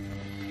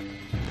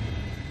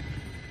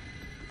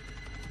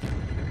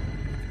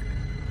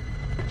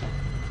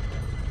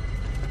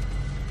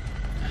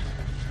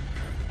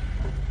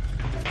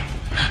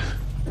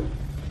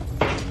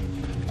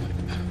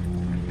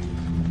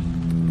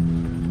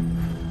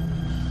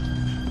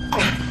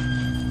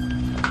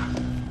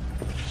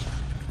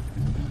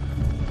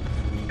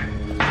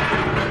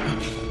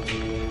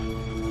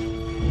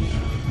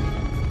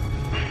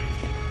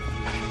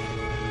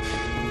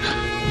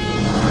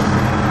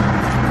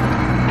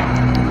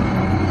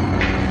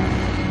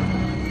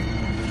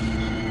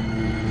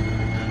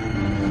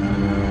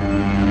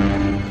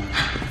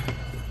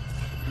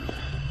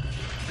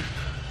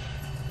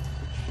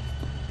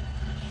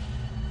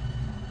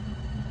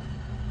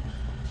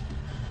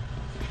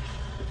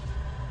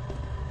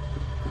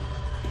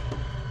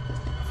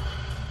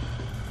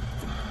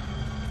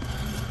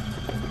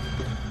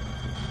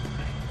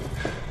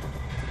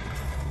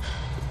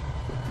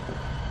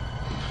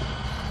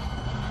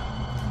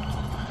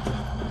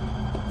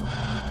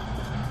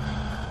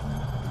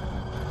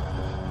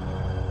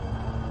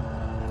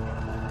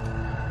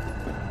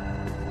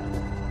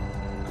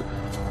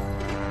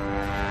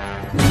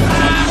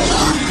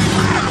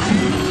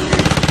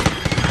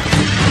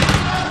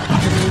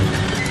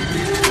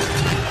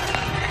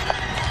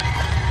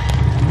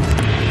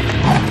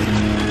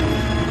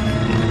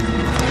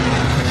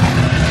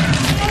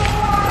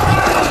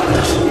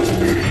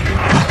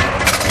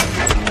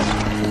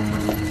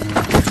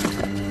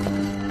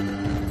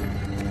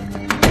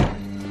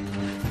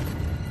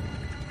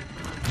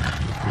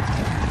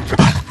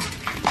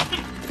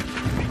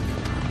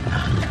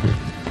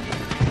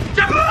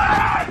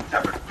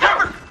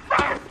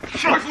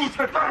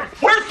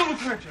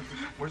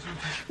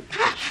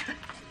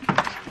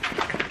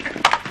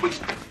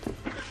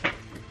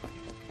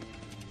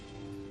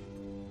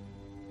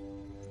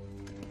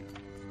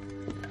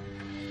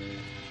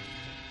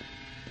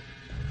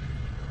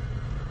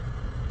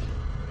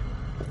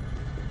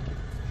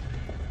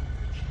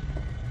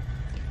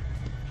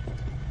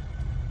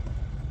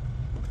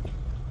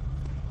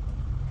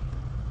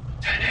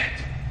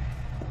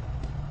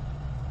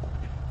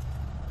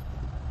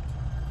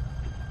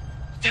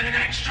 Lieutenant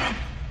Angstrom!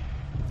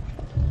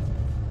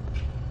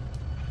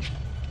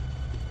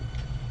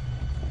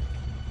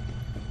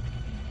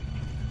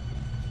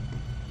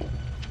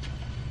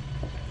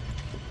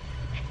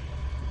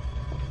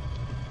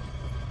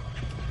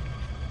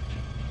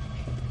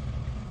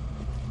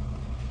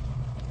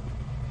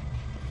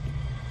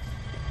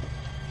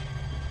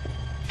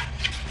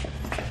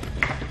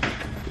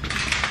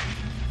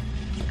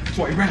 That's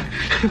why he ran.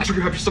 That's why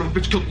you have your son of a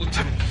bitch killed,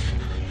 Lieutenant.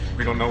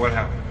 We don't know what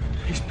happened.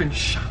 He's been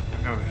shot.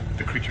 No,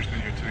 the creature's been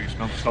here too. You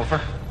smell the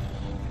sulfur?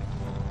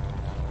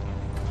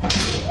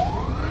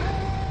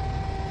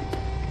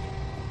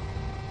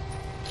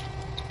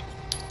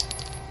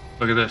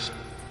 Look at this.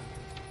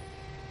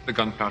 The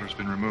gunpowder's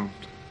been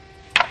removed.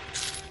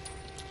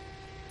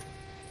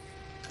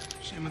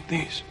 Same with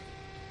these.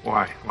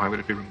 Why? Why would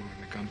it be removing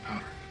the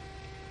gunpowder?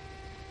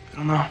 I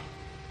don't know.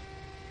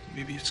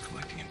 Maybe it's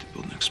collecting it to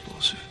build an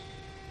explosive.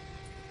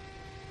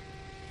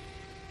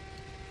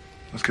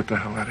 Let's get the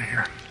hell out of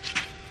here.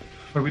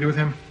 What do we do with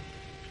him?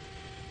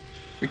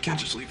 We can't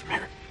just leave him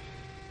here.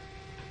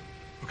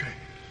 Okay.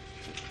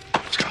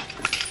 Let's go.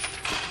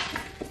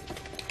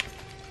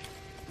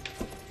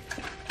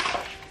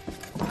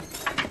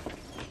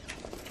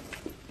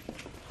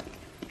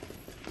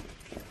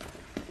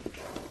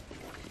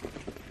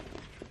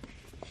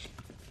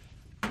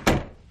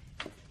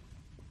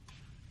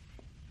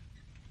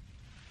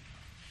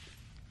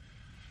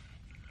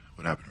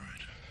 What happened, Ryan?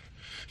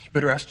 You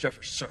better ask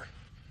Jeffers, sir.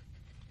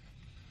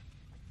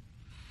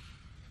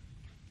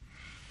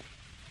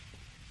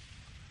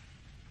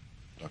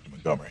 Dr.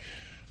 Montgomery,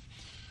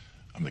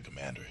 I'm the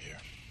commander here.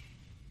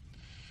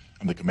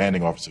 I'm the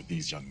commanding officer of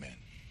these young men.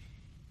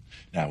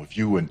 Now, if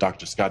you and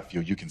Dr. Scott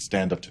feel you can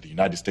stand up to the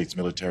United States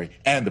military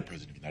and the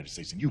President of the United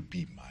States, then you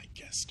be my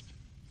guest.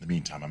 In the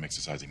meantime, I'm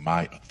exercising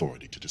my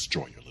authority to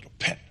destroy your little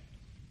pet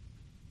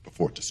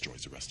before it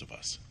destroys the rest of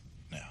us.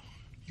 Now,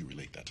 you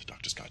relate that to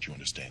Dr. Scott. You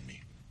understand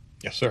me?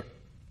 Yes, sir.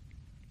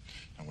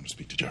 I want to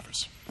speak to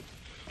Jeffers.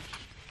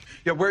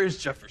 Yeah, where is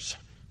Jeffers?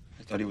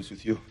 I thought he was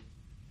with you.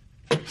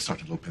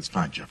 Sergeant Lopez,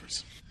 find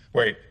Jeffers.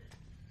 Wait.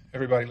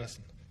 Everybody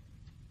listen.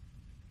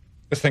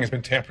 This thing has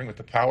been tampering with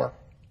the power.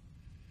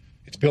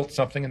 It's built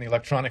something in the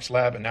electronics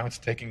lab, and now it's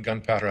taking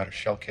gunpowder out of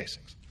shell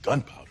casings.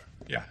 Gunpowder?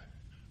 Yeah.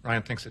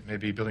 Ryan thinks it may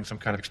be building some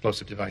kind of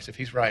explosive device. If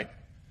he's right,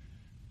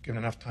 given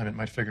enough time, it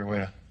might figure a way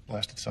to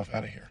blast itself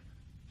out of here.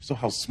 So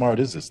how smart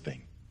is this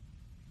thing?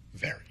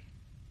 Very.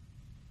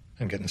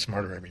 I'm getting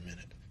smarter every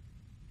minute.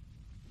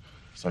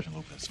 Sergeant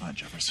Lopez, find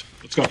Jeffers.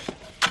 Let's go.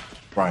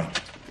 Brian,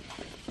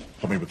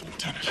 help me with the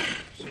lieutenant.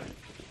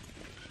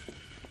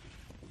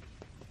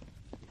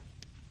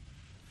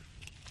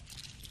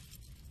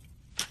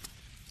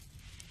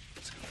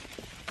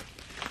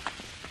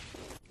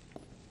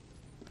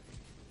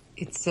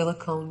 It's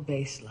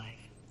silicone-based life.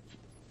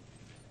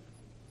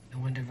 No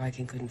wonder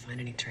Viking couldn't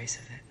find any trace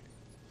of it.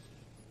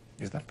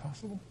 Is that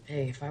possible?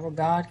 Hey, if I were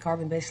God,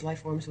 carbon-based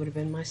life forms would have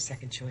been my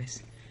second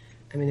choice.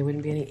 I mean, there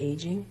wouldn't be any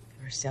aging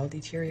or cell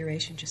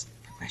deterioration, just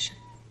progression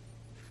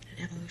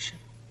and evolution.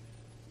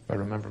 If I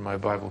remember my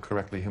Bible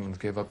correctly, humans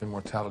gave up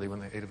immortality when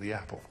they ate of the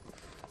apple,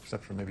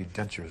 except for maybe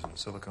dentures and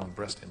silicone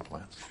breast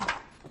implants.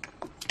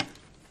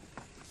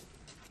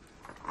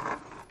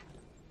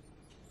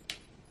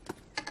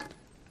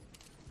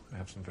 I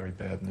have some very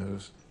bad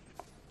news.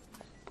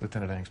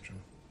 Lieutenant Angstrom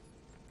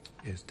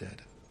is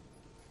dead.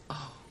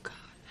 Oh, God,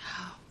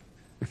 how?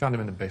 We found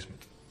him in the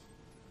basement.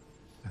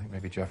 I think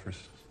maybe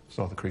Jeffers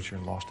saw the creature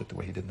and lost it the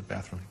way he did in the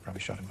bathroom. He probably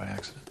shot him by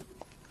accident.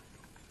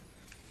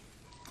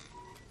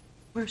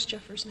 Where's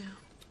Jeffers now?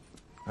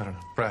 I don't know.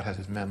 Brad has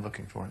his men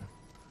looking for him.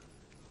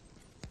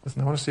 Listen,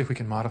 I want to see if we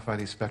can modify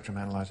these spectrum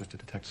analyzers to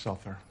detect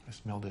sulfur. I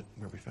smelled it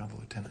where we found the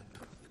lieutenant.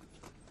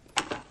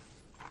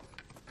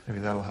 Maybe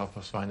that'll help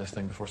us find this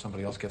thing before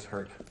somebody else gets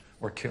hurt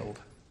or killed.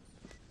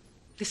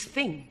 This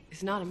thing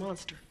is not a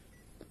monster.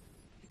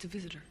 It's a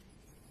visitor.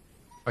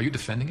 Are you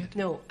defending it?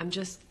 No, I'm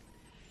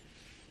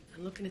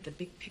looking at the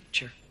big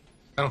picture.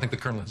 I don't think the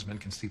Colonel and his men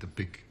can see the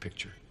big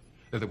picture.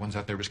 They're the ones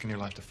out there risking their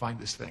lives to find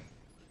this thing.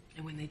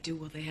 And when they do,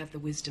 will they have the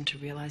wisdom to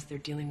realize they're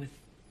dealing with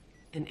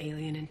an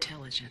alien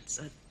intelligence,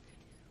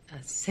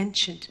 a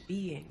sentient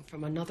being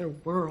from another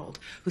world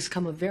who's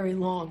come a very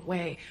long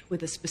way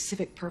with a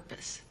specific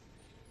purpose?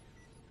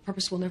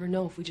 Purpose we'll never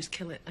know if we just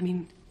kill it. I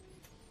mean,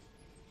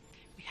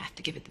 we have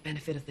to give it the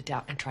benefit of the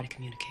doubt and try to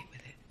communicate with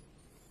it.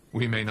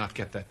 We may not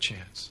get that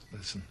chance.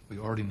 Listen, we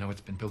already know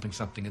it's been building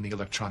something in the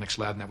electronics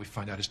lab. Now we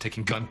find out it's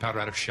taking gunpowder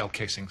out of shell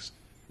casings,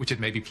 which it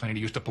may be planning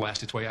to use to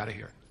blast its way out of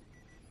here.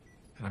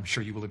 And I'm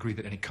sure you will agree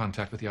that any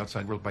contact with the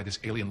outside world by this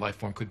alien life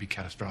form could be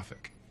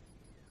catastrophic.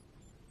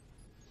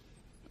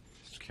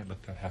 Just can't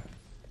let that happen.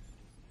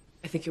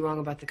 I think you're wrong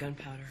about the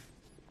gunpowder.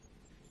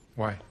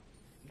 Why?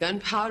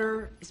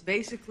 Gunpowder is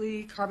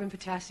basically carbon,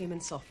 potassium,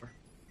 and sulfur.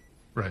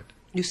 Right.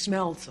 You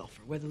smelled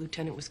sulfur where the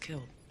lieutenant was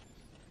killed.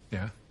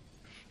 Yeah?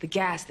 The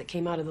gas that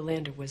came out of the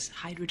lander was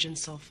hydrogen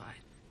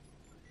sulfide.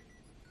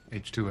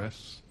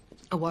 H2S?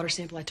 A water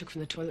sample I took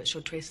from the toilet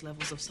showed trace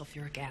levels of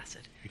sulfuric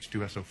acid.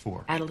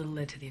 H2SO4. Add a little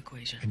lead to the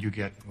equation. And you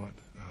get, what,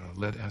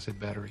 lead acid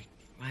battery?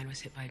 Mine was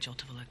hit by a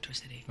jolt of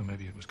electricity. So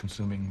maybe it was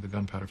consuming the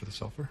gunpowder for the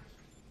sulfur?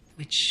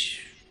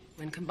 Which,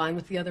 when combined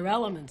with the other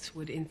elements,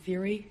 would, in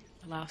theory,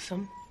 allow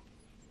some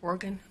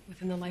organ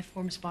within the life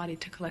form's body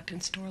to collect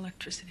and store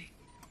electricity.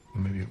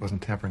 Well, maybe it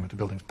wasn't tampering with the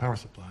building's power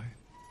supply.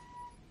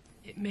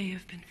 It may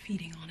have been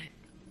feeding on it.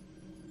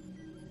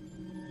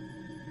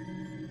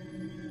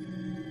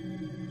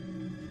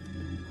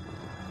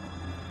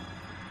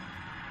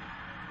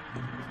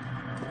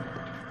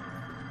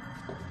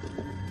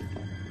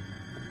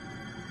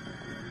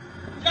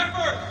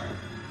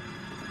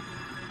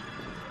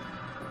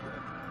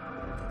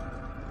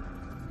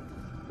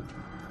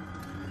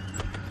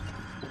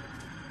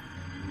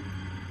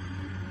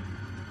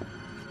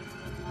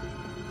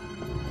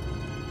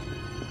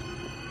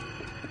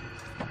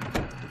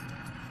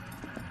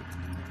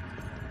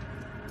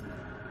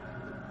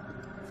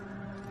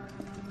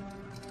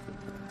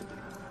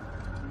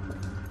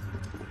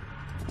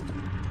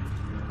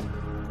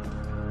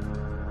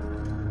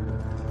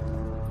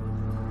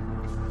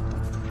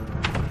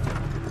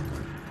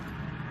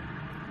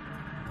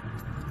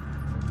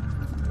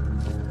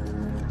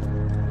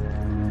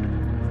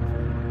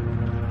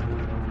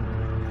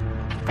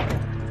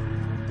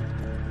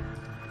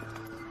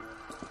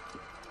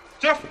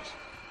 Jeffers!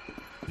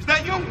 Is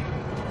that you?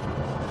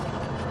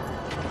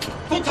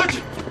 Don't touch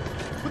it!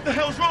 What the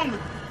hell's wrong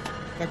with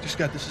you? Dr.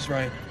 Scott, this is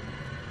Ryan.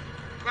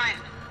 Ryan,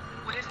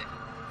 what is it?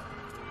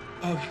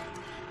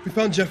 We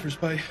found Jeffers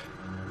by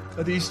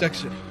the east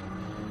exit.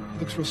 He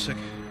looks real sick.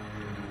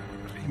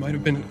 He might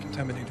have been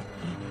contaminated.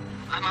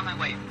 I'm on my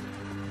way.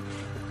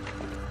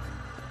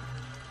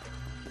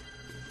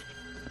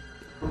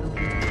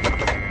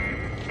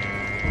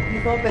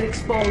 We've all been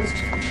exposed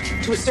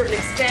to a certain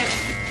extent,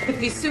 but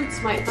these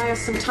suits might buy us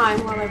some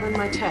time while I run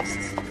my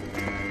tests.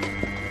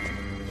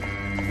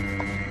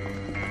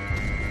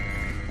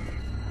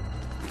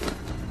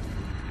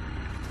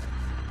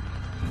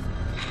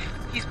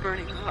 He's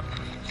burning up.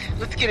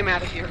 Let's get him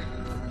out of here.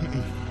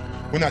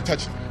 We're not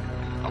touching him.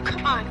 Oh,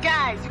 come on,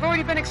 guys. You've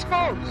already been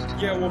exposed.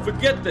 Yeah, well,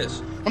 forget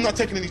this. I'm not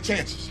taking any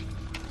chances.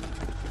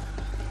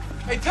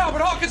 Hey,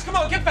 Talbot Hawkins, come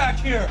on, get back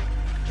here.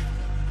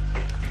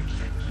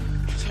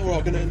 That's how we're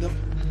all gonna end up.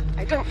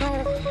 I don't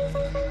know.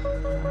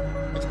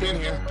 It's been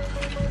here.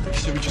 I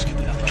said we just get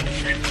the hell out of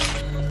here.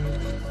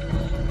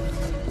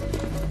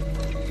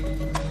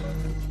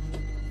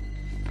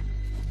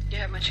 You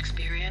have much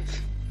experience?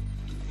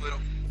 Little.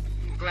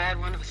 I'm glad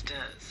one of us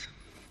does.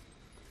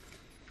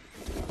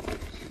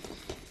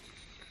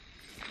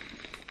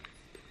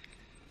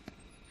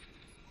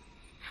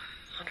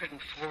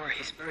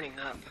 He's burning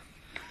up.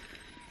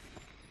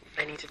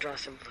 I need to draw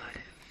some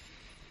blood.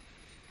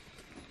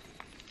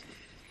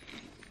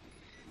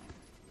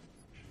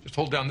 Just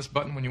hold down this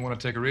button when you want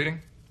to take a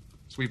reading.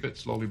 Sweep it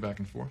slowly back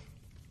and forth.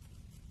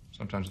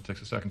 Sometimes it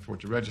takes a second for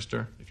it to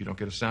register. If you don't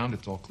get a sound,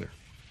 it's all clear.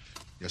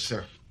 Yes,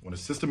 sir. I want a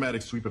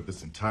systematic sweep of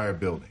this entire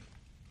building.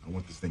 I don't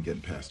want this thing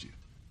getting past you.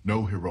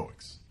 No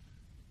heroics.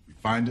 We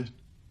find it,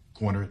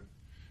 corner it,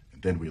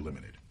 and then we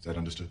eliminate it. Is that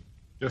understood?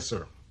 Yes,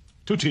 sir.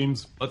 2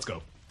 teams. Let's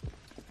go.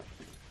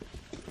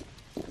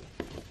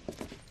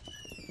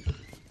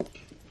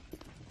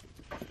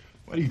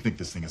 Why do you think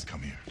this thing has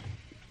come here?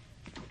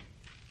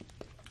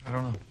 I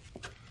don't know.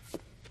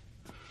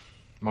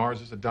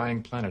 Mars is a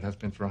dying planet, has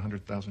been for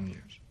 100,000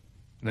 years.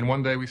 And then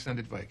one day we send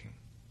it Viking.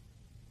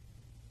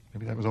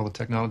 Maybe that was all the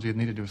technology it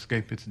needed to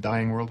escape its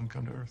dying world and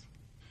come to Earth.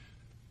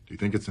 Do you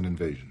think it's an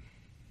invasion?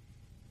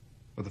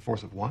 With the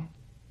force of one?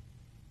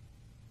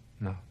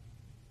 No.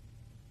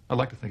 I'd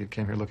like to think it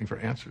came here looking for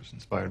answers,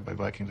 inspired by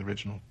Viking's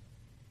original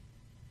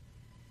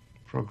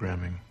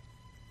programming.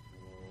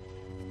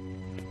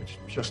 Which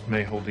just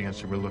may hold the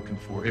answer we're looking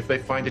for. If they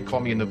find it, call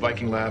me in the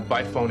Viking lab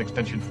by phone,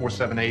 extension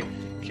 478.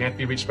 Can't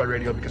be reached by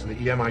radio because of the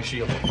EMI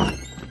shield.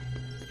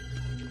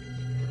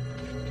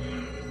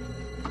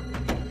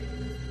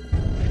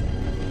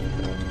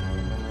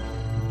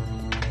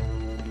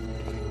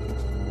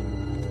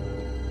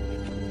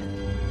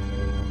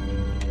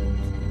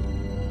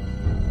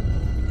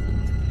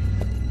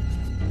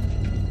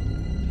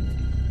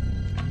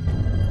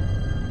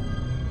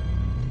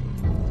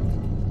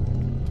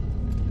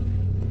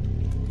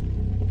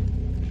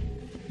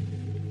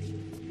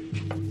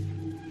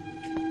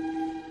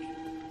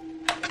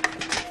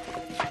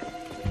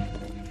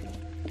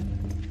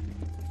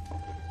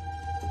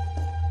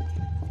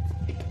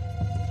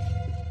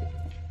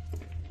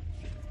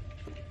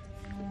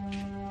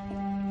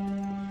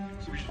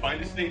 Find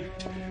this thing,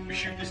 we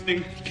shoot this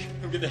thing,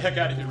 and we get the heck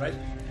out of here, right?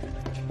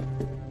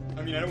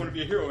 I mean, I don't want to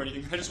be a hero or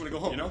anything. I just want to go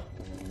home, you know?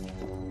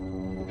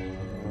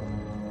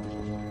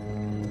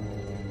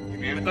 Hey,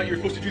 man, I thought you were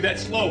supposed to do that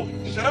slow.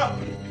 Shut up!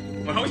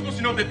 Well, how are we supposed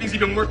to know if that thing's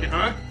even working,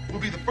 huh?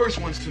 We'll be the first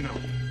ones to know.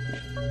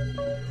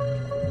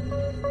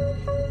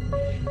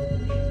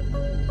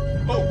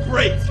 Oh,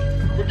 great!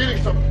 We're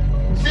getting something.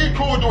 See a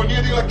corridor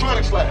near the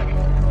electronics lab.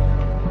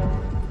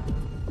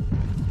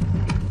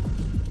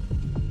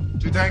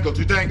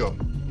 Tutango.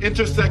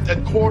 Intersect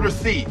at quarter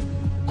C.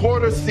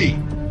 Quarter C.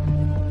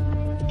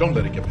 Don't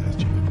let it get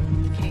past you.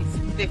 Case,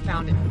 they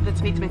found it.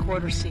 Let's meet them in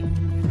quarter C.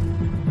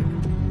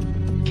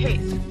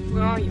 Case,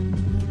 where are you?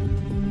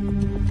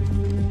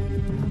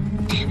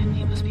 Damn it,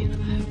 he must be in the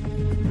lab.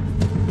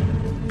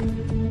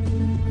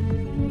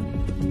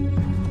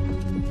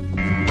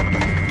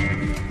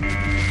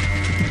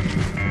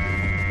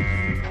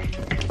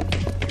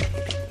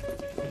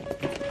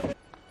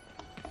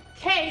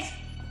 Case!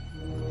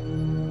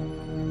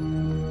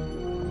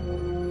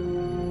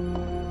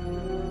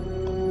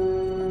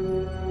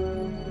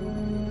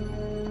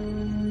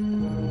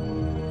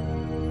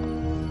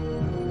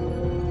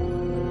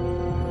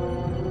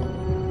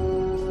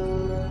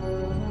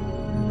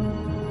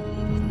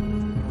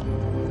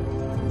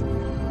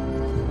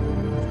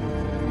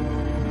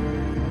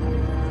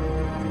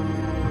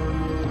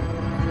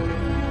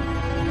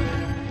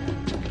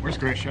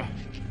 Gracia.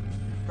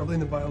 Probably in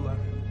the bio lab.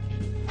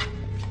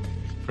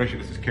 Gracia,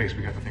 this is Case.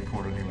 We got the thing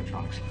cornered in the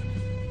electronics lab.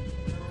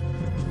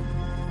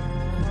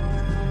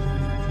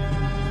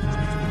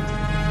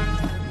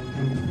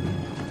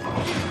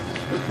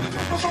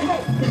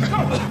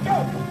 Go!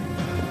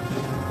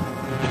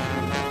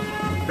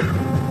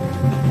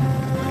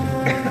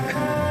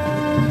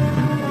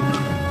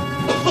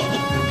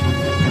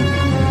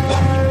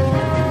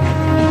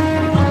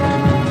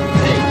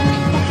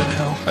 What the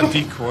hell? A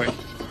decoy.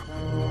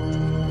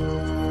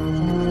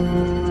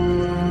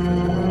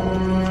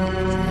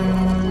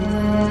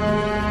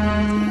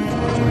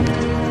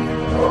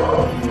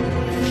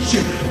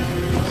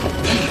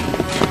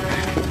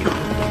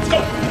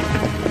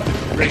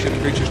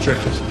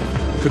 trails.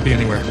 Could be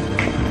anywhere.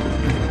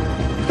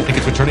 I think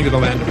it's returning to the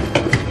lander.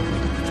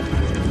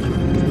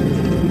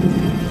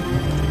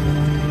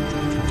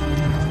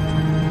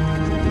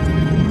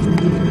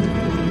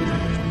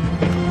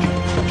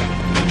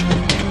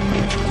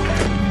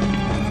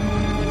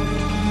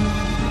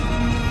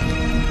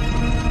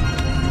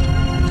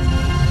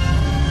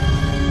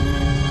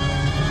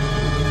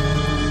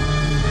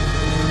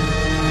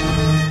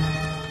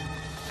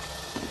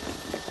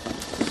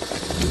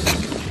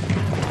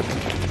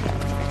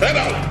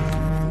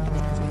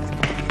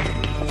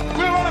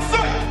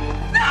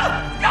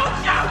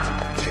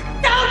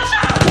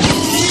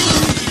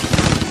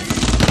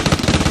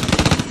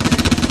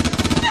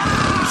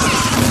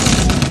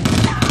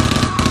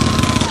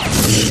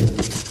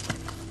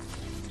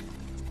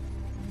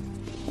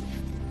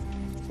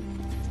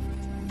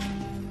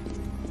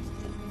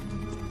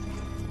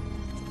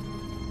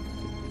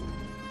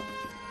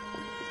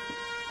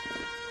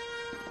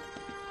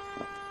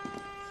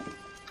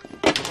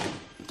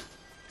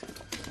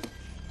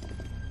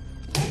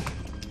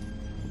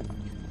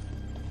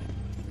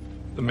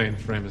 The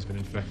mainframe has been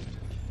infected.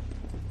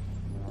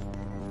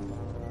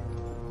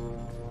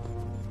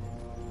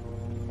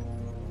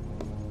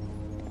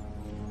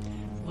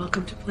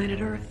 Welcome to planet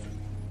Earth.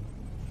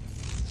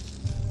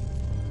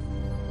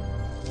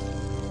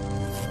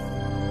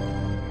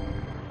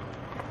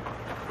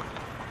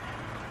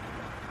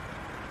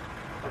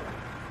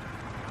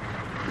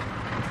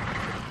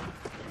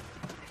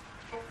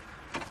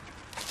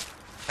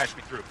 Patch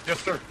me through. Yes,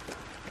 sir.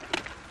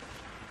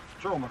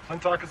 General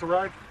McClintock has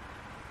arrived?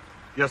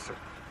 Yes, sir.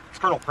 It's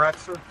Colonel Pratt,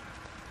 sir.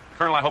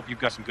 Colonel, I hope you've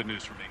got some good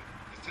news for me.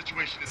 The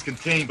situation is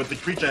contained, but the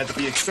creature had to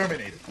be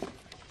exterminated.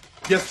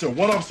 Yes, sir.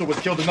 One officer was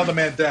killed, another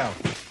man down.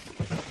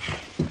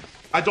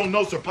 I don't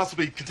know, sir.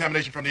 Possibly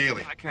contamination from the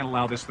alien. I can't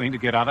allow this thing to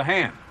get out of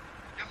hand.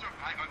 Yes, sir.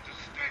 I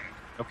understand.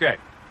 Okay.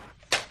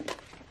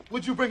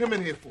 What'd you bring him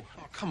in here for?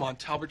 Oh, come on,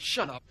 Talbot.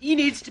 Shut up. He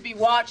needs to be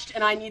watched,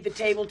 and I need the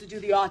table to do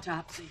the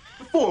autopsy.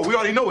 Before, we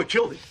already know what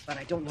killed him. But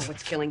I don't know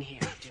what's killing him,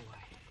 do I?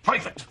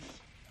 Private!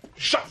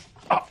 Shut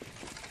up!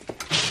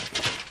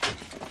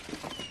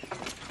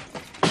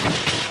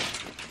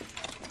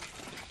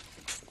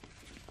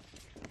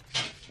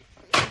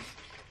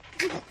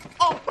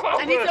 Oh,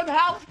 I need some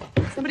help.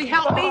 Somebody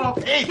help me.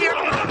 Hey. Here.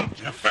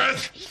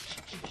 Jeffers!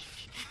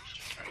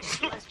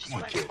 Come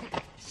on, kid.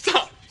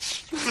 Stop!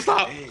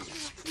 Stop! Hey.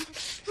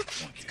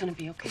 It's gonna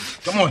be okay.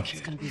 Come on, kid.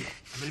 It's gonna be.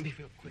 I'm gonna be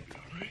real quick.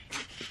 All right.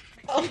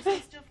 Oh, stay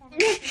still for me.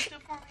 Stay still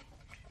for me.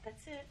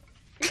 That's it.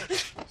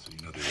 So you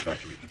know they're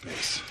evacuating the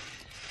base.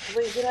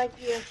 Really good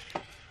idea.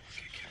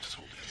 Okay, kid, just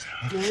hold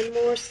it.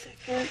 One more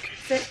second.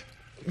 That's it.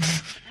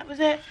 That was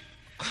it.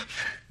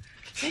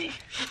 See?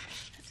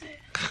 That's it.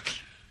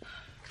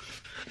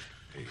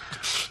 Hey,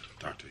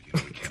 doctor, you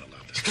know we can't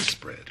allow this to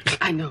spread.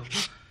 I know.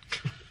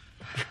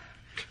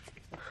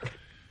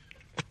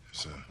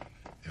 There's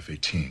a FA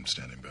team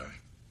standing by.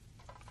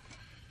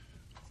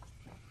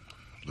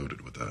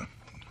 Loaded with a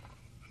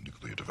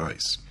nuclear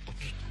device.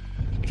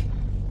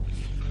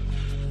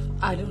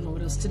 I don't know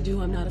what else to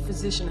do. I'm not a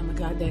physician. I'm a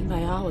goddamn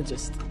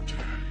biologist.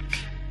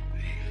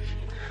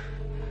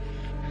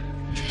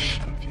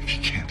 If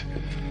you can't,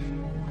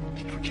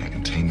 if we can't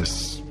contain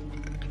this,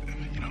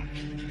 you know,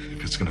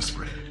 if it's gonna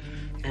spread.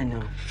 I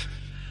know.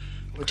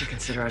 Would you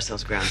consider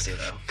ourselves ground zero?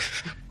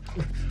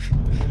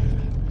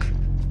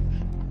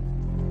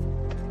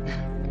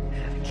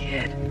 Have a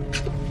kid.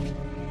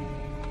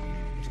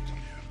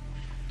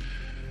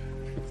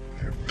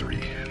 I have 3.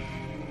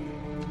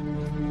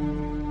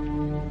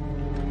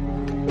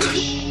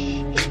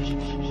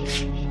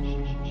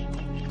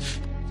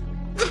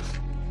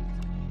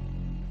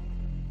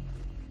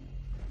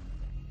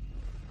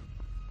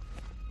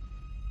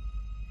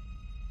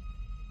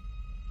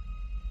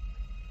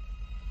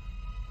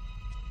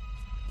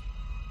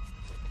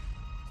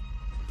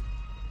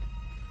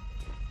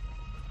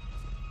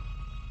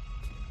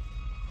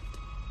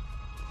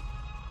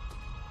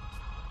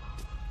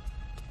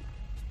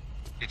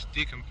 It's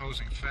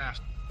decomposing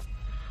fast.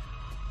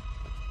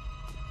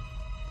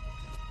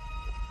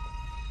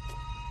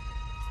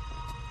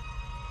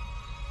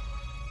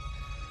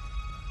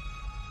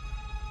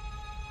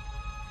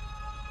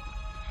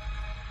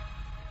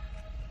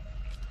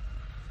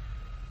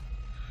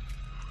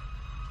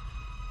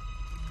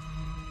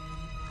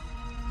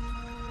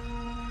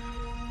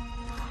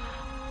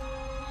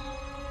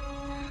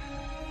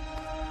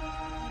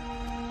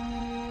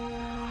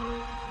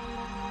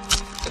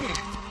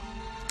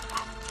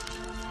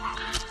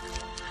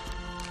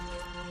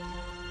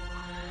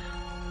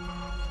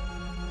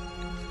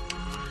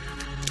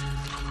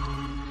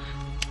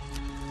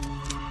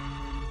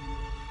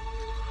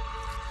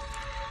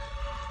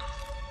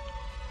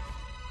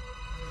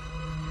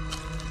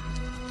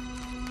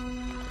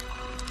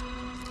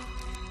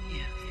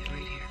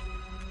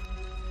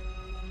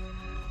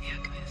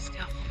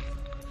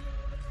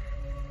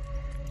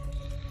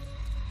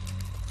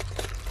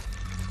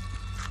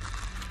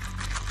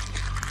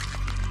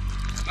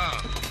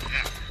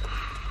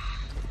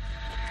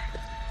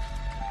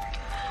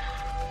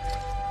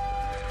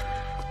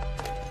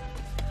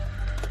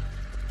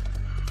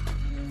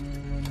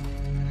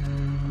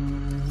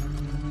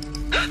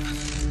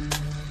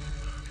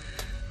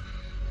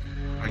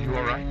 You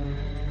all right?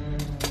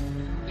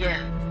 Yeah.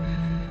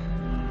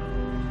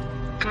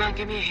 Come on,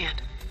 give me a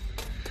hand.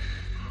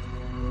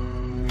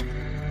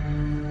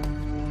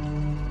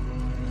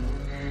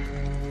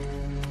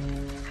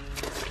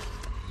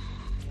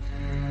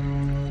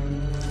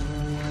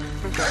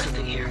 I've got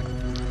something here.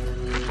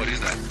 What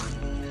is that?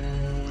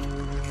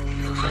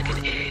 Looks like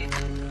an egg.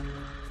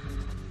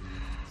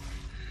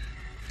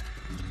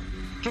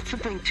 Get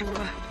something to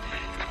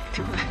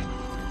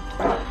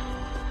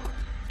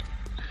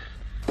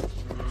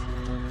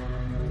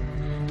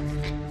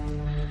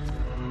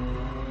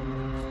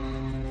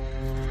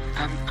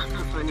I'm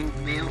not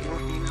finding male or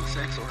female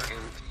sex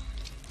organs.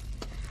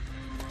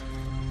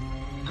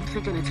 I'm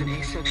thinking it's an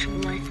asexual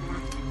life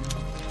form.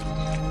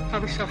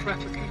 Probably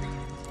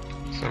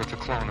self-replicating. So it's a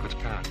clone of its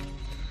parent,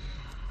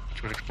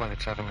 which would explain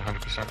its having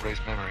 100%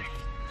 raised memory.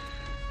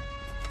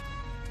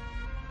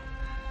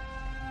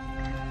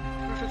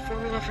 Perfect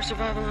formula for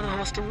survival in a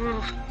hostile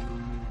world.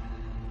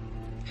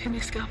 Give me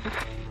a scalpel.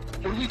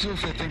 What do we do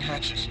if that thing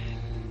hatches?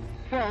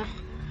 Well,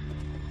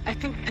 I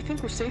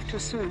think we're safe to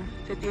assume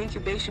that the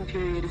incubation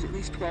period is at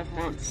least 12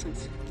 months,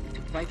 since it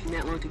took Viking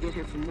that long to get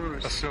here from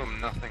Mars.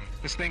 Assume nothing.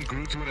 This thing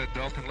grew to an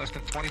adult in less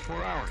than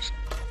 24 hours.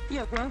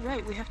 Yeah, well,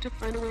 right. We have to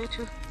find a way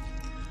to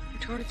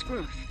retard its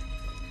growth.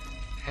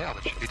 Hell,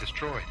 it should be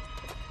destroyed.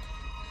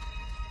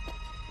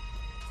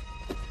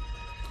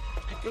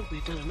 I think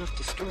we've done enough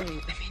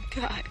destroying. I mean,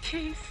 God,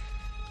 Case.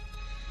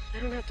 I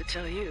don't have to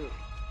tell you.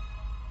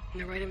 In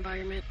the right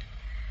environment,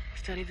 a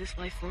study of this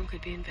life form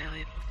could be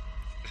invaluable.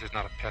 This is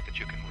not a pet that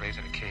you can raise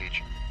in a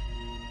cage.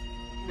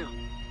 No,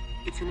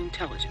 it's an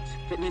intelligence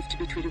that needs to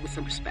be treated with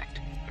some respect.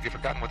 Have you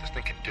forgotten what this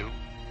thing can do?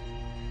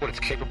 What it's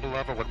capable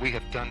of, or what we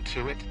have done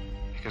to it?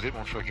 Because it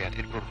won't forget,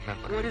 it will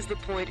remember. What is the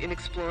point in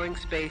exploring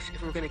space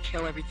if we're going to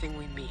kill everything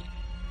we meet?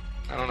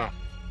 I don't know.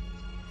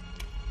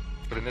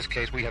 But in this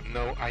case, we have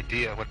no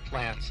idea what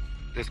plans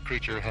this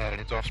creature had,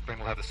 and its offspring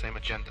will have the same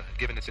agenda.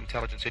 Given its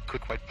intelligence, it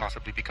could quite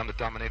possibly become the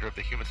dominator of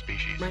the human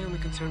species. My only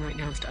concern right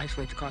now is to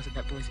isolate the cause of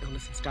that boy's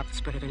illness and stop the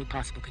spread of any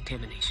possible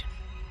contamination.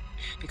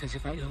 Because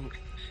if I don't,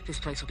 this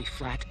place will be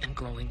flat and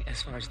glowing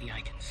as far as the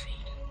eye can see.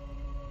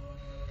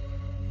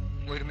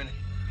 Wait a minute.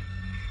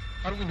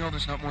 How do we know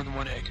there's not more than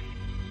one egg?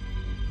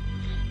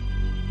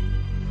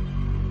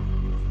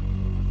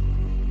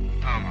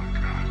 Oh my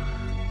God.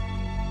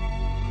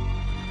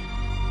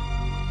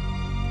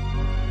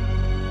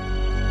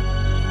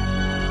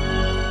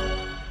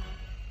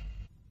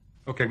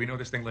 Okay, we know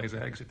this thing lays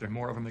eggs. If there are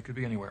more of them, they could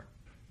be anywhere.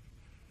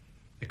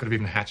 They could have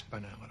even hatched by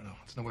now. I don't know.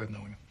 There's no way of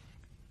knowing.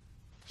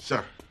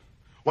 Sir,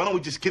 why don't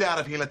we just get out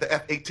of here and let the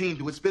F-18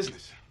 do its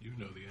business? You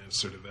know the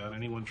answer to that.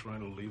 Anyone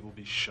trying to leave will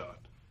be shot.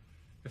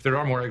 If there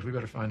are more eggs, we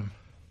better find them.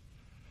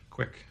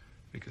 Quick,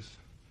 because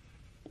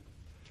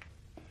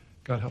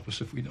God help us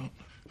if we don't.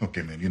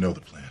 Okay, man, you know the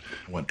plan.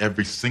 I want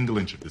every single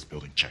inch of this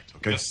building checked,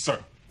 okay? Yes,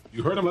 sir.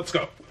 You heard him. Let's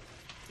go.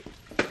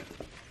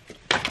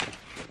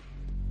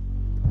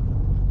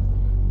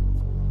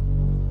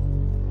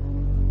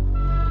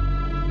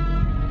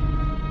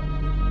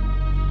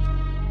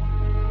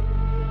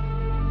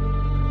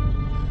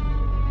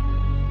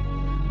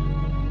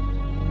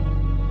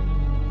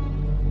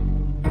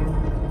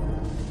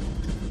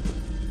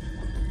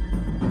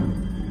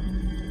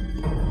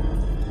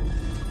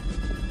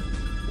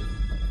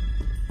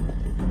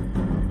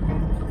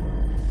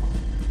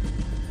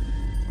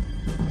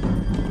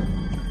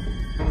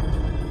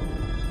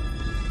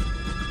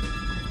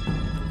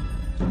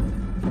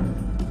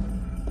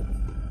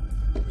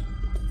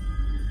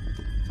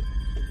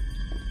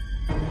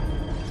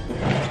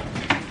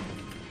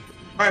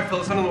 All right,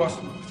 fellas, under the watch.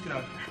 Let's get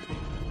out of here.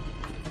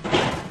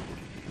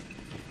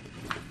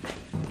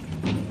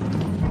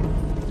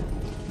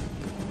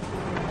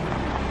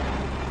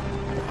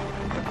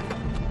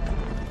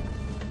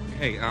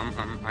 Hey,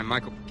 I'm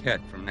Michael Paquette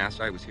from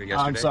NASA. I was here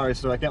yesterday. I'm sorry,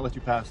 sir. I can't let you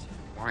pass.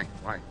 Why?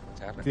 Why?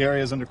 What's happening? The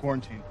area is under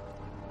quarantine.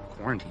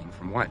 Quarantine?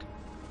 From what?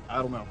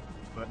 I don't know,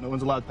 but no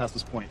one's allowed past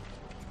this point.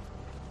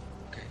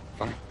 Okay,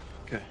 fine.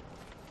 Okay.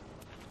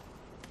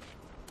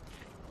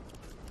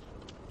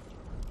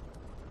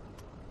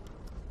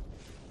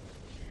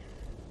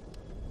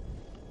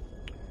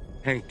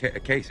 Hey,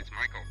 Case, it's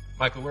Michael.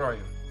 Michael, where are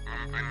you?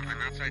 I'm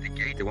outside the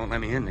gate. They won't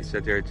let me in. They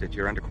said that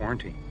you're under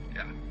quarantine.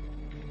 Yeah.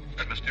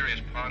 That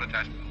mysterious pod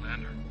attached to the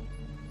lander.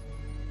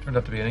 Turned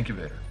out to be an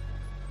incubator.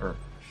 Or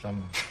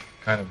some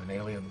kind of an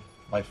alien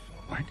life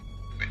form. What?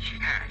 Which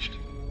hatched.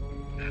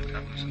 And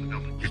got loose in the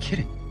building. You're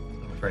kidding.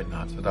 I'm afraid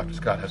not. So Dr.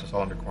 Scott has us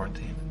all under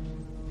quarantine.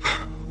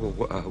 Well,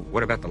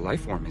 what about the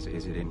life form? Is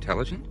it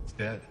intelligent? It's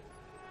dead.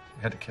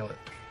 We had to kill it.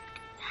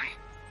 Why?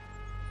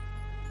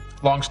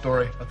 Long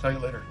story. I'll tell you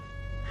later.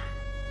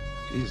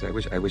 Jesus,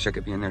 I wish I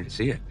could be in there to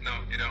see it. No,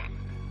 you don't.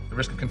 The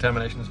risk of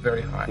contamination is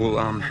very high. Well,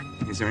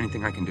 is there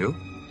anything I can do?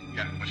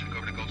 Yeah, I want you to go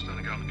over to Goldstone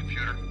and get on the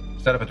computer.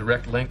 Set up a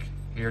direct link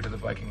here to the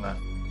Viking lab.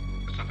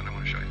 There's something I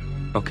want to show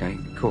you. Okay,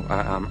 cool.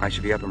 I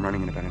should be up and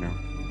running in about an hour.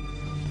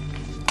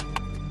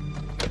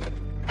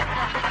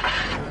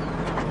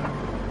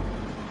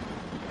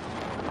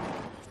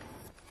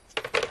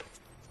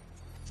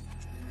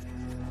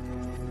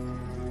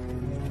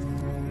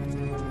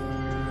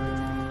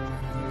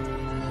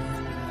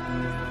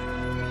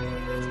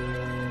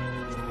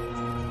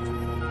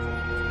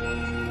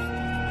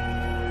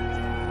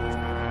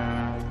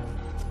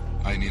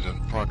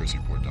 progress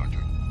report, Doctor.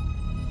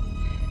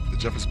 The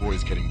Jeffers boy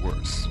is getting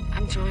worse.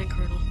 I'm trying,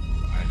 Colonel.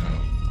 I know.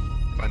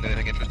 Find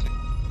anything interesting?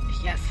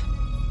 Yes.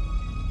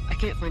 I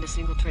can't find a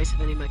single trace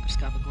of any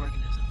microscopic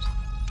organisms.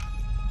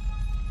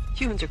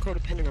 Humans are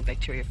codependent on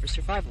bacteria for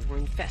survival. We're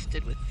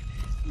infested with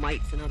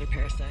mites and other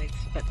parasites,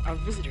 but our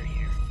visitor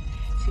here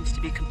seems to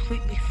be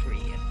completely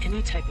free of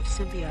any type of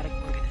symbiotic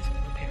organism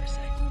or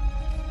parasite.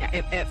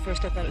 At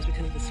first I thought it was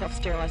because of the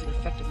self-sterilizing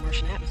effect of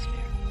Martian atmosphere,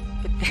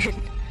 but then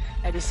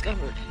I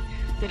discovered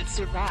that it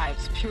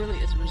survives purely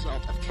as a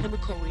result of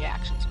chemical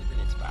reactions within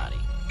its body.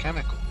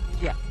 Chemical?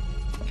 Yeah.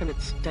 From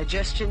its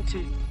digestion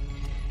to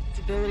its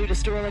ability to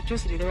store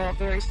electricity, they're all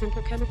very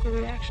simple chemical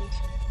reactions.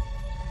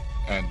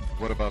 And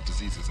what about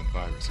diseases and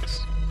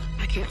viruses?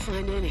 I can't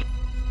find any.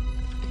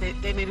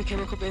 They may be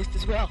chemical-based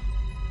as well.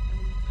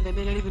 Or they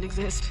may not even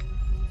exist.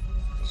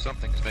 Well,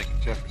 something's making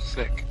Jeffers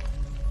sick.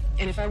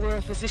 And if I were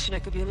a physician, I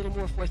could be a little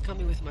more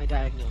forthcoming with my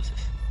diagnosis.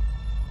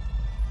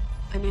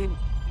 I mean,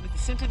 with the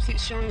symptoms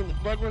he's showing and the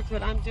blood work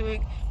that I'm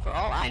doing, for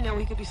all I know,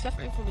 he could be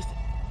suffering from a...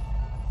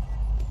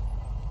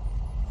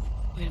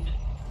 Wait a minute.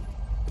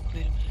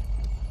 Wait a minute.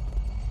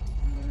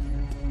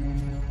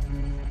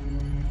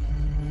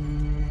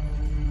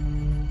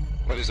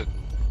 What is it?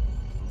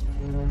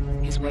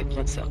 His white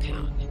blood cell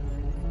count.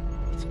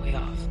 It's way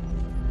off.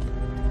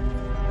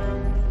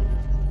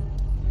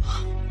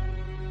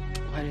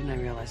 Why didn't I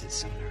realize it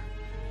sooner?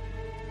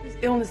 His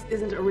illness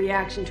isn't a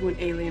reaction to an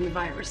alien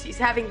virus. He's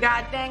having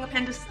goddamn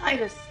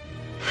appendicitis.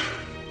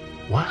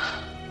 What?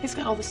 He's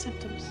got all the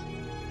symptoms.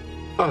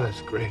 Oh,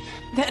 that's great.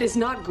 That is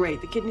not great.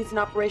 The kid needs an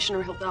operation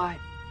or he'll die.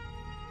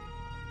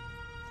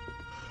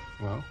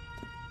 Well,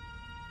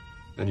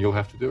 then you'll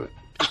have to do it.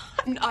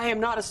 I am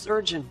not a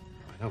surgeon.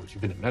 I know, but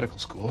you've been in medical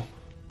school.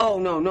 Oh,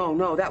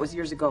 no. That was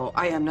years ago.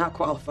 I am not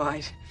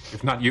qualified.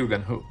 If not you,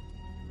 then who?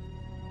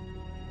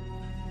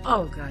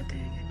 Oh, God dang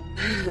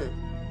it.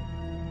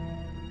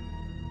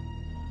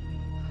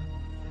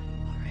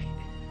 All right.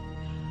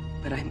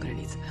 But I'm gonna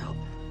need some help.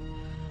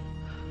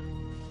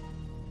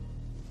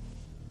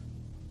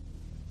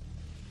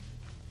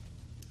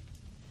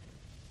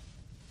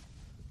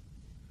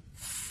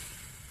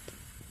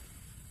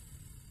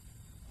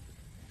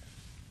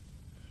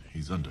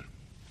 He's under.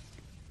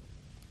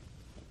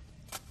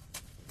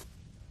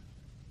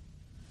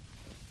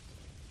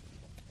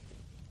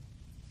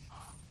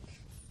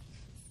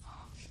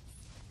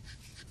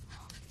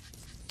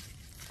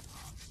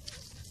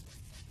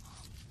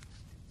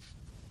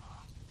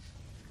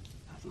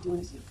 How's he doing?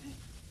 Is he okay?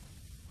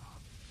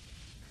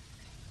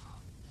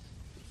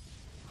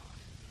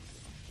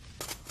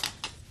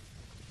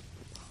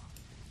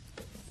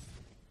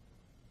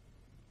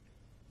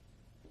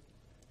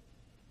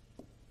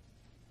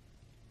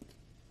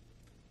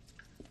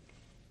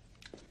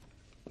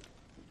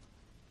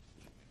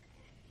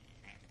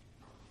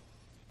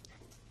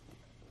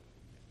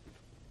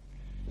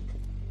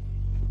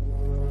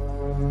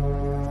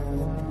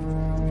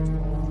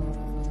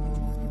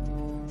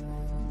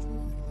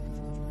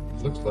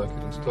 Looks like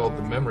it installed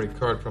the memory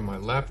card from my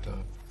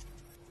laptop.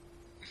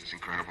 This is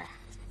incredible.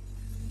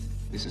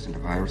 This isn't a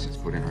virus that's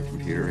put in our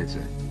computer. It's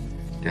a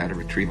data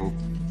retrieval,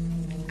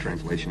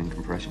 translation, and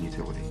compression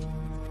utility.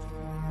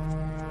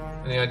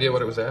 Any idea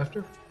what it was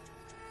after?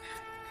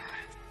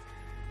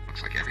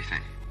 Looks like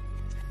everything.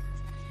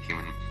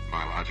 Human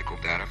biological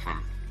data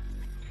from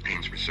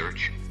Ames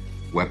Research,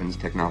 weapons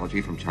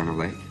technology from China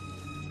Lake,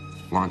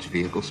 launch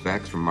vehicle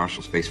specs from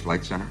Marshall Space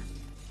Flight Center,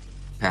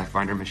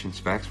 Pathfinder mission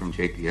specs from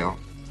JPL.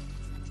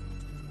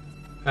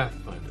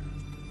 Pathfinder.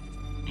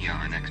 Yeah,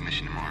 our next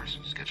mission to Mars,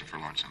 scheduled for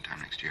launch sometime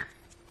next year.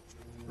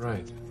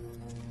 Right.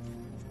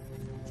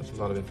 That's a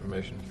lot of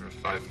information for a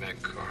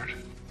 5-meg card.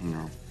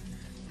 No,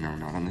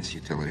 not on this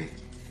utility.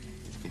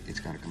 It's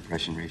got a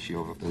compression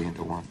ratio of 1 billion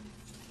to 1.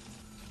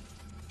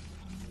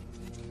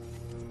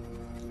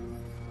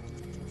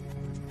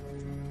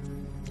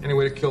 Any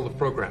way to kill the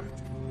program?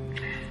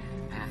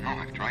 I don't know,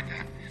 I've tried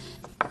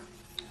that.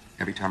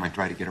 Every time I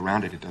try to get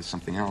around it, it does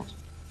something else.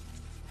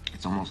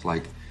 It's almost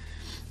like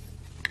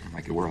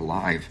it were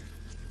alive.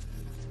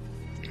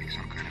 Like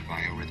some kind of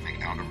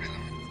biorhythmic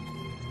algorithm.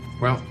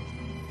 Well,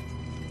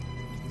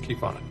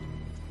 keep on it.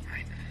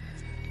 Right.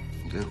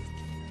 Will do.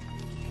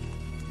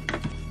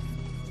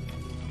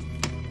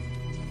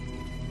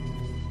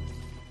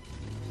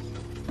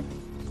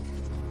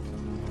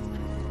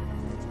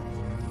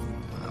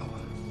 Wow.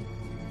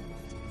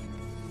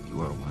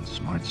 You are one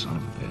smart son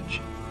of a bitch.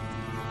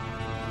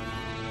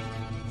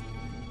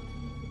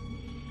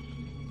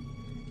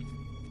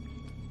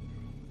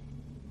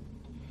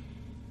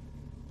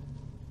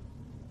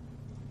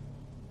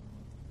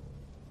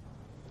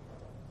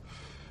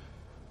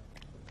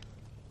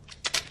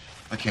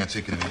 I can't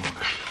take it any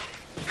longer.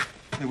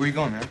 Hey, where you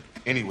going, man?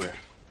 Anywhere.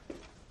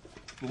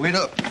 Well, wait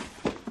up. His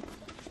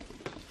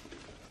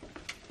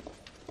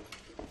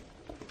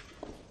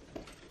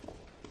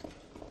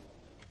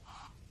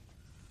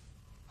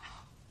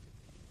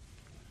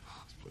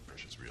blood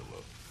pressure's real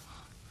low.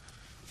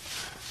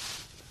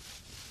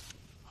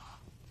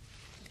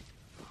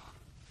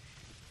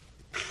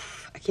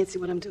 I can't see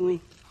what I'm doing.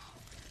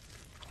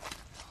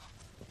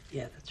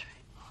 Yeah, that's right.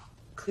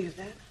 Clear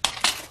that.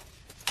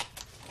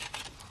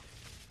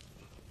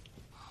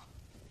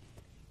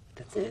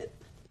 That's it.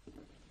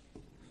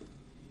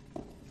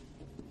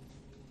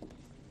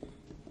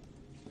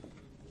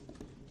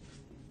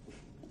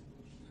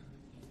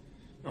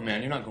 Oh,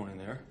 man, you're not going in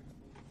there.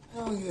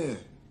 Hell yeah. I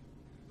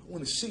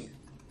want to see it.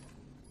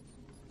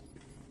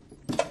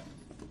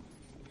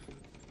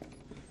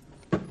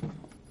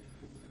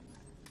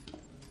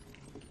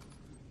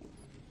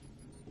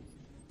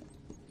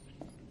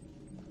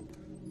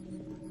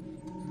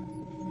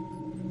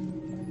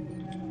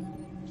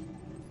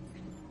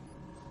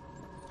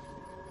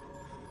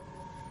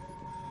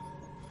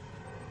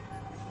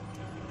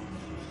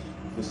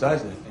 What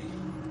size is that thing?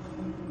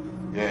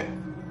 Yeah.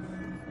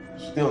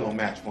 Still no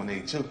match for an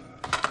 82.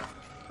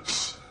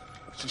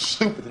 Too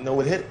stupid to know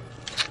what hit it.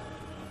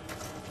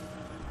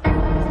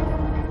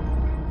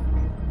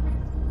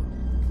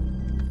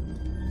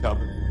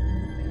 Talbot.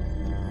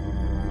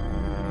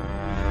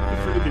 The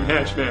friggin'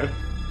 hatch, man.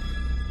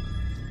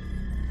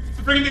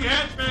 The friggin'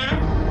 hatch, man!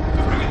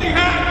 The friggin'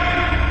 hatch!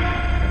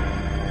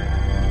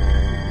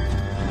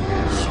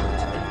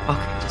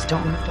 Okay, just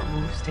don't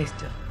move, stay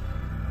still.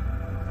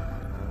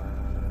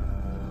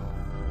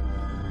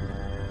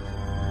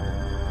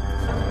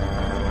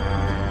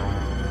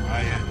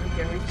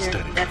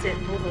 Steady. That's it.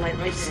 Hold the light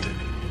right there.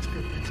 That's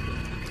good. That's good.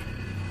 Okay.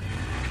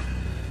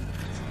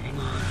 Hang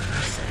on for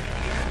a second.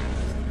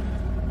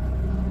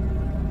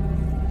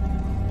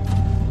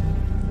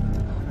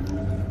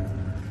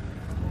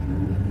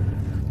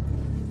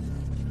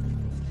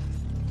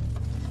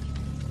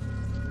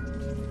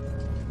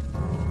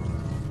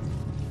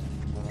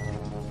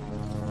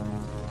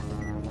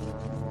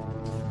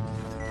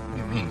 What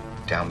do you mean,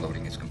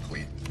 downloading is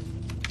complete?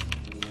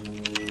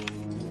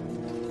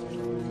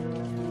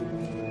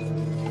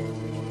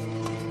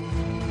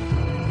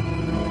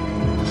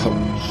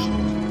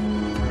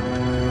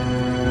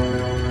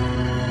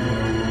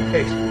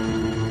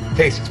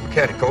 Case, it's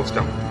McKay,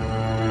 Goldstone.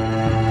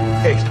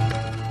 Case.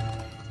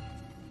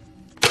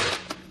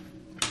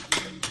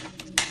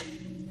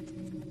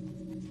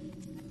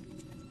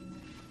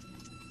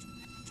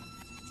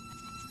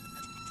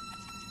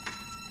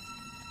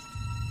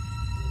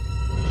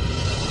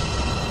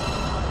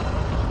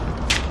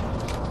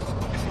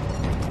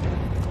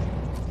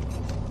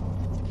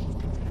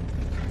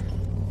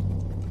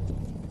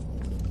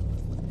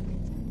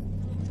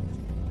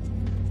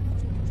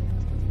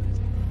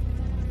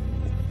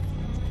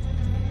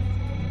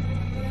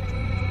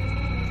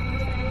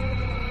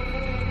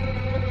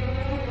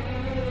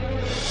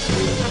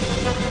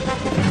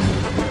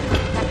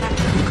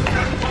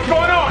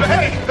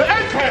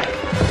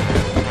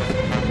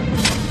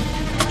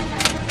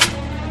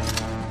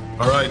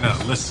 All right, now,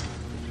 listen.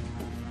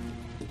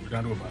 We're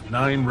down to about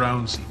 9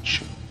 rounds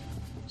each.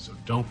 So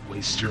don't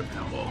waste your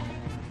ammo.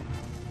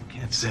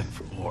 Can't send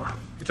for more.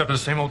 It's up to the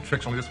same old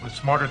tricks, only this one's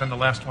smarter than the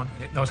last one.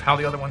 It knows how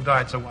the other one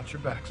died, so watch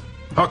your backs.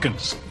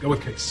 Hawkins, go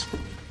with Case.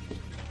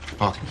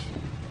 Hawkins,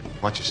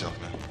 watch yourself,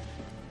 man.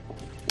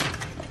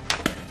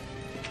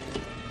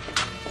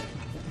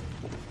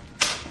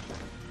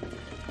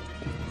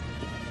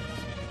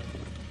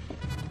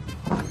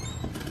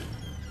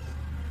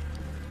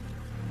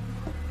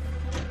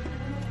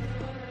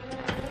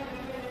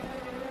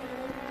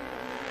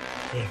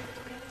 There.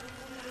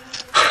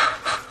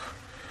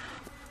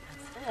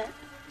 That's it.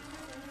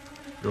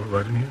 You all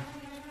right in here?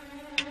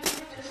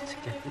 Just to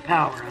get the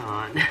power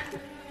on.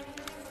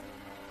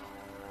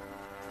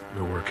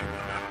 We're working on it.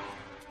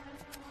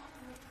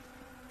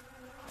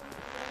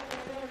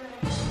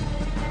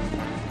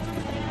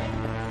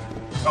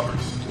 Albert,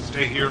 just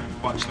stay here,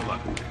 watch the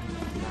ladder.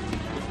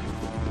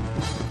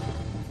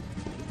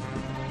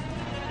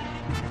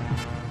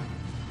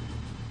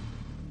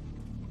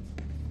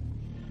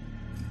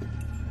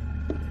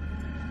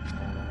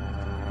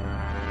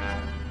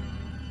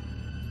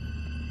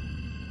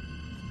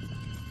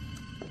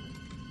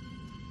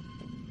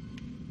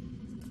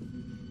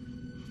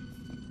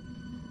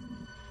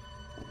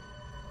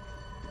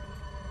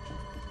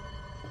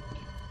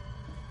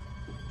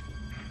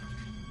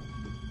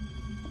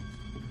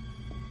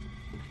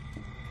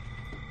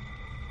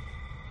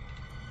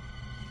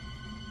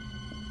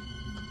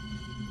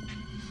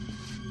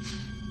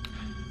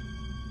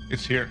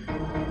 It's here.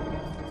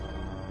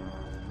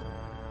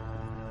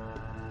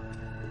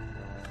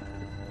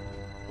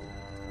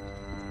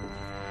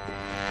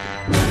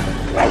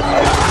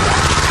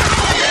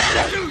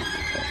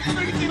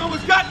 Everything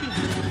almost got me!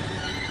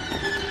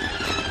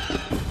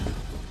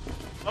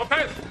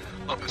 Lopez!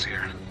 Lopez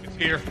here. It's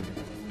here.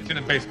 It's in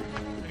the basement.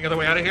 Any other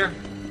way out of here?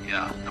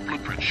 Yeah, the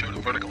blueprint showed a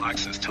vertical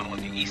access tunnel at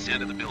the east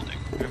end of the building.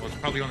 Yeah, well, it's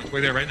probably on its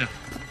way there right now.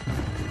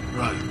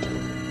 Right.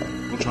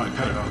 We'll try and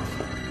cut it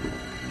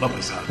off.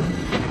 Lopez out.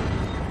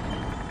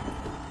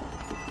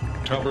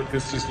 Talbert,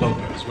 this is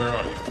Lopez. Where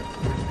are you?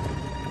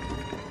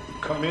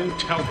 Come in,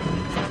 Talbot.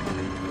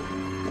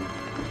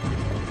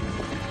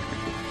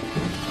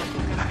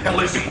 Where the hell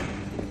is he?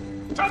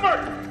 Talbot!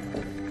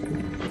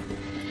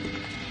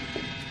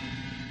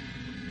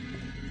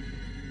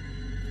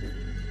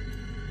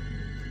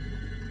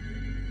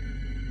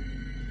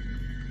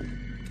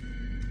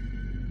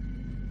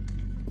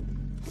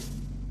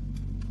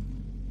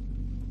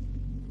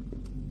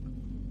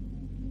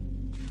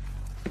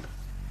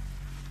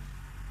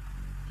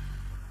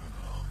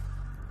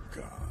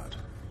 God.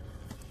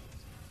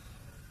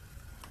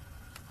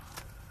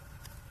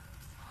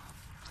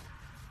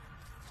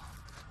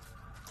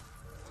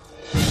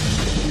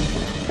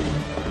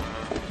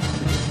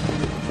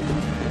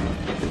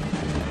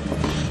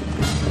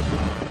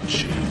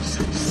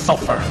 Jeez.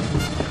 Sulfur.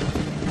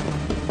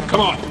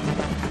 Come on.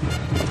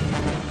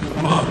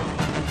 Come on.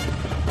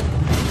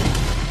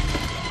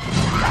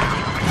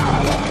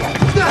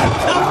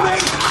 Help me!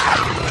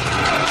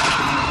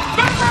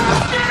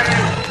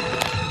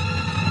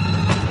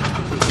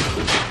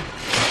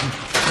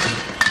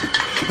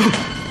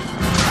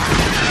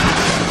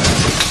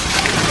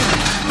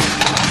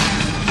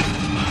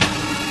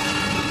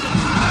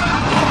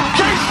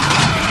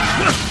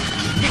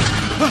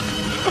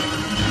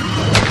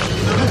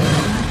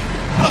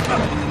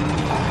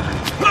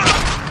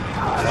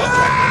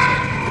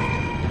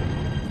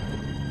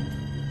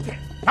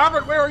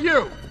 Albert, where are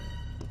you?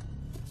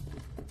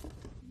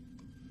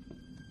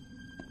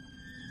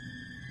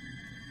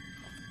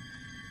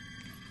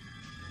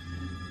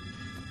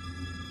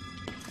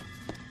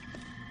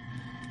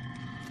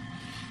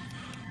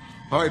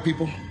 All right,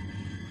 people.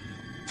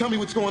 Tell me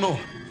what's going on.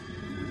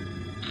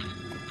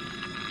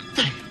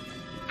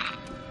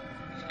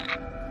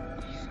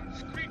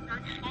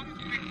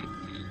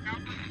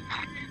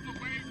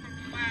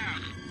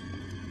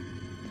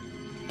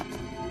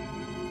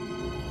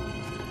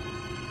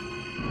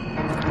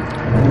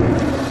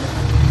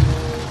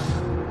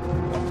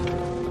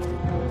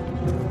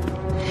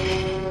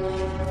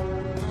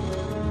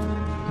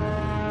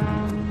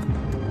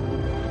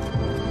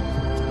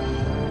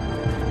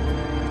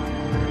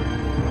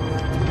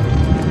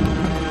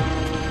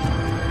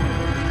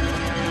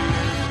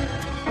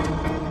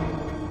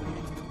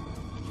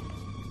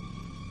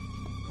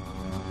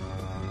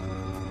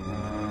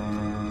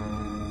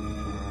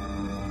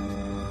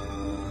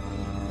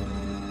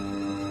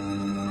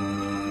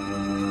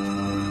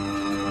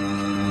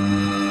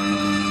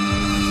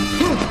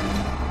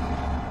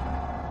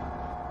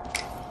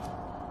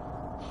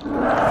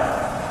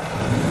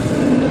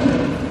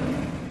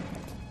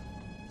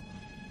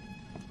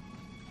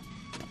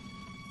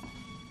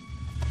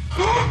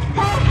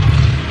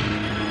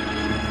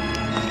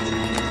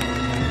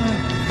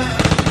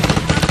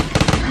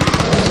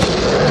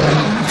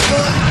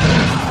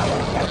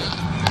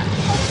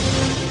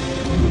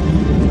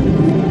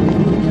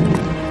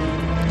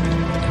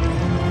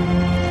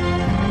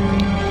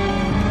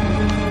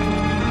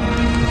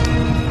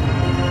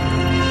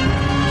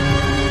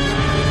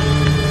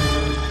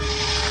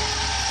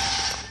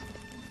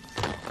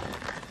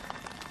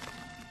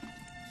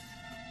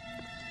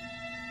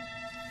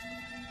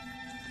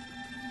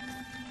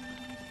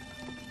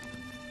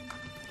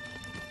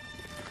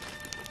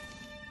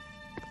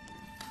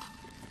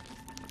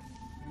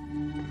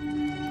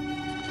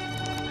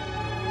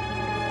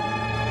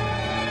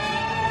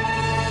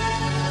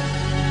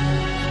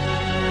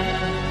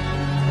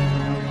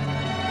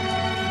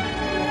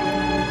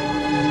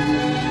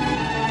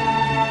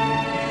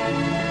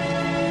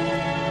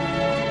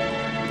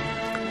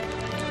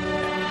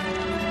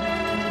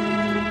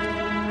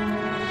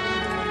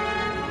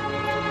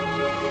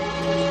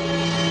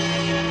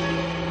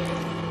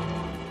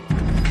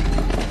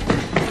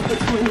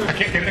 I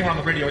can't get anything on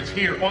the radio. It's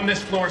here, on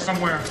this floor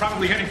somewhere.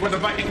 Probably heading for the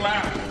Viking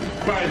lab.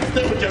 Right,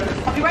 stay with you.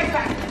 I'll be right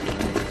back.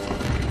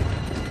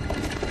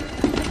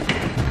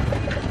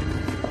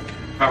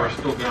 Power's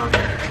still down.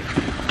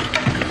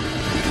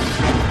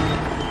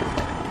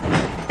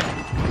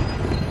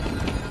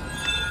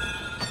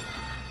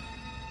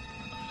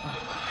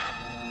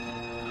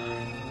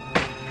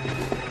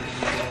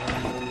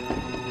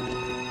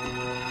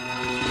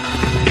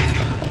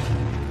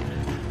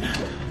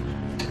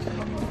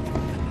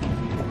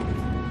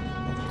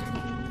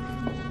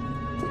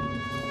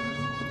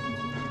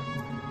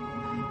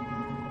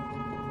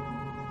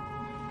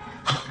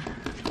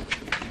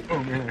 Oh,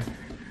 man.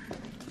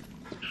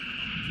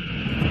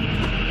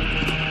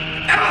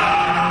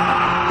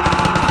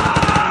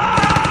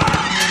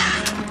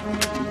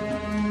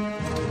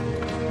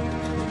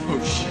 Oh,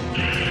 shit.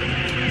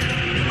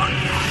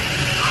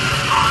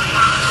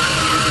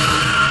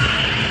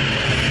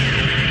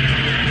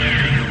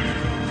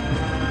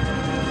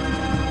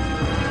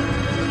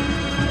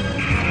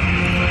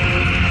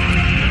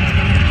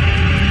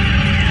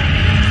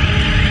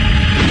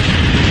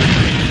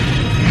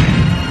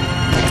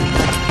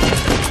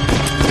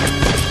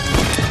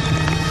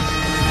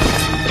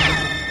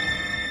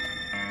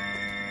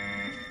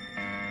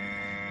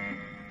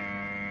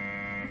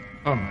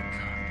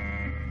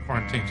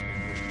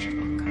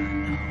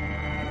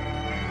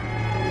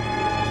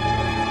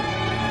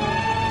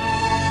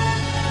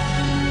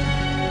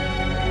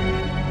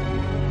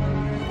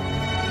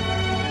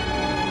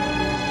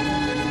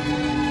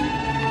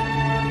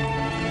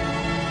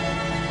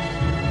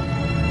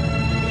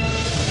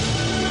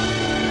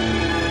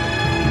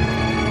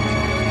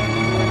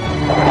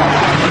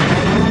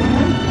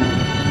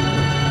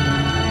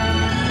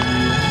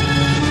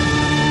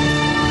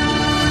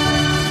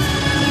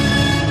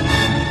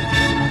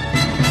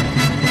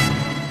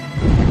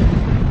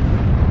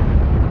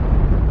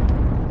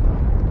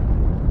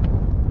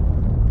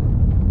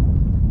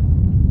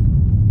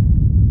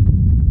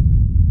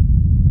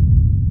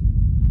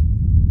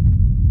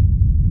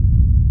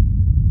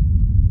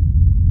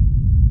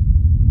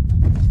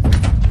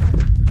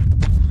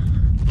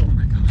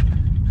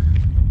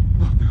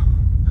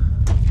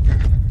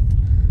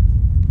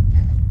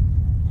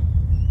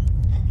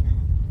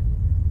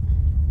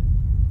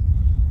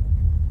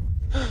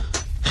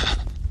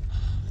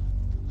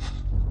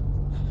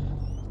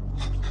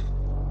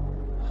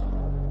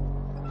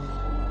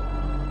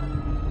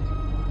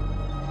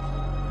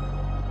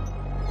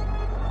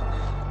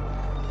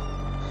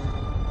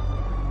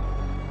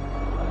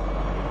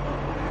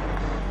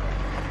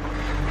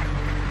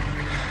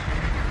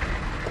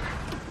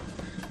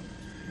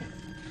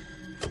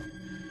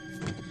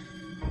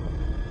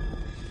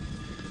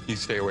 You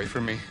stay away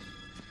from me.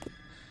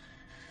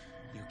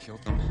 You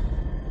killed them.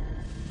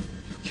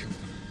 You killed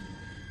them.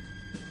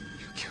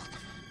 You killed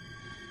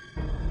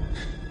them.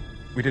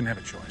 We didn't have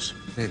a choice.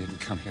 They didn't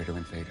come here to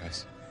invade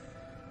us.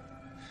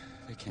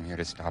 They came here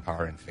to stop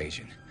our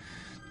invasion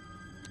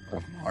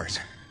of Mars.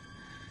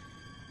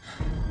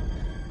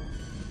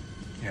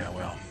 Yeah,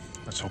 well,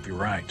 let's hope you're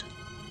right.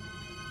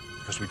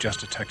 Because we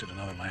just detected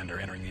another lander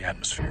entering the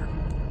atmosphere.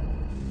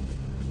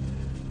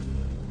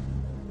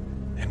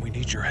 And we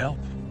need your help.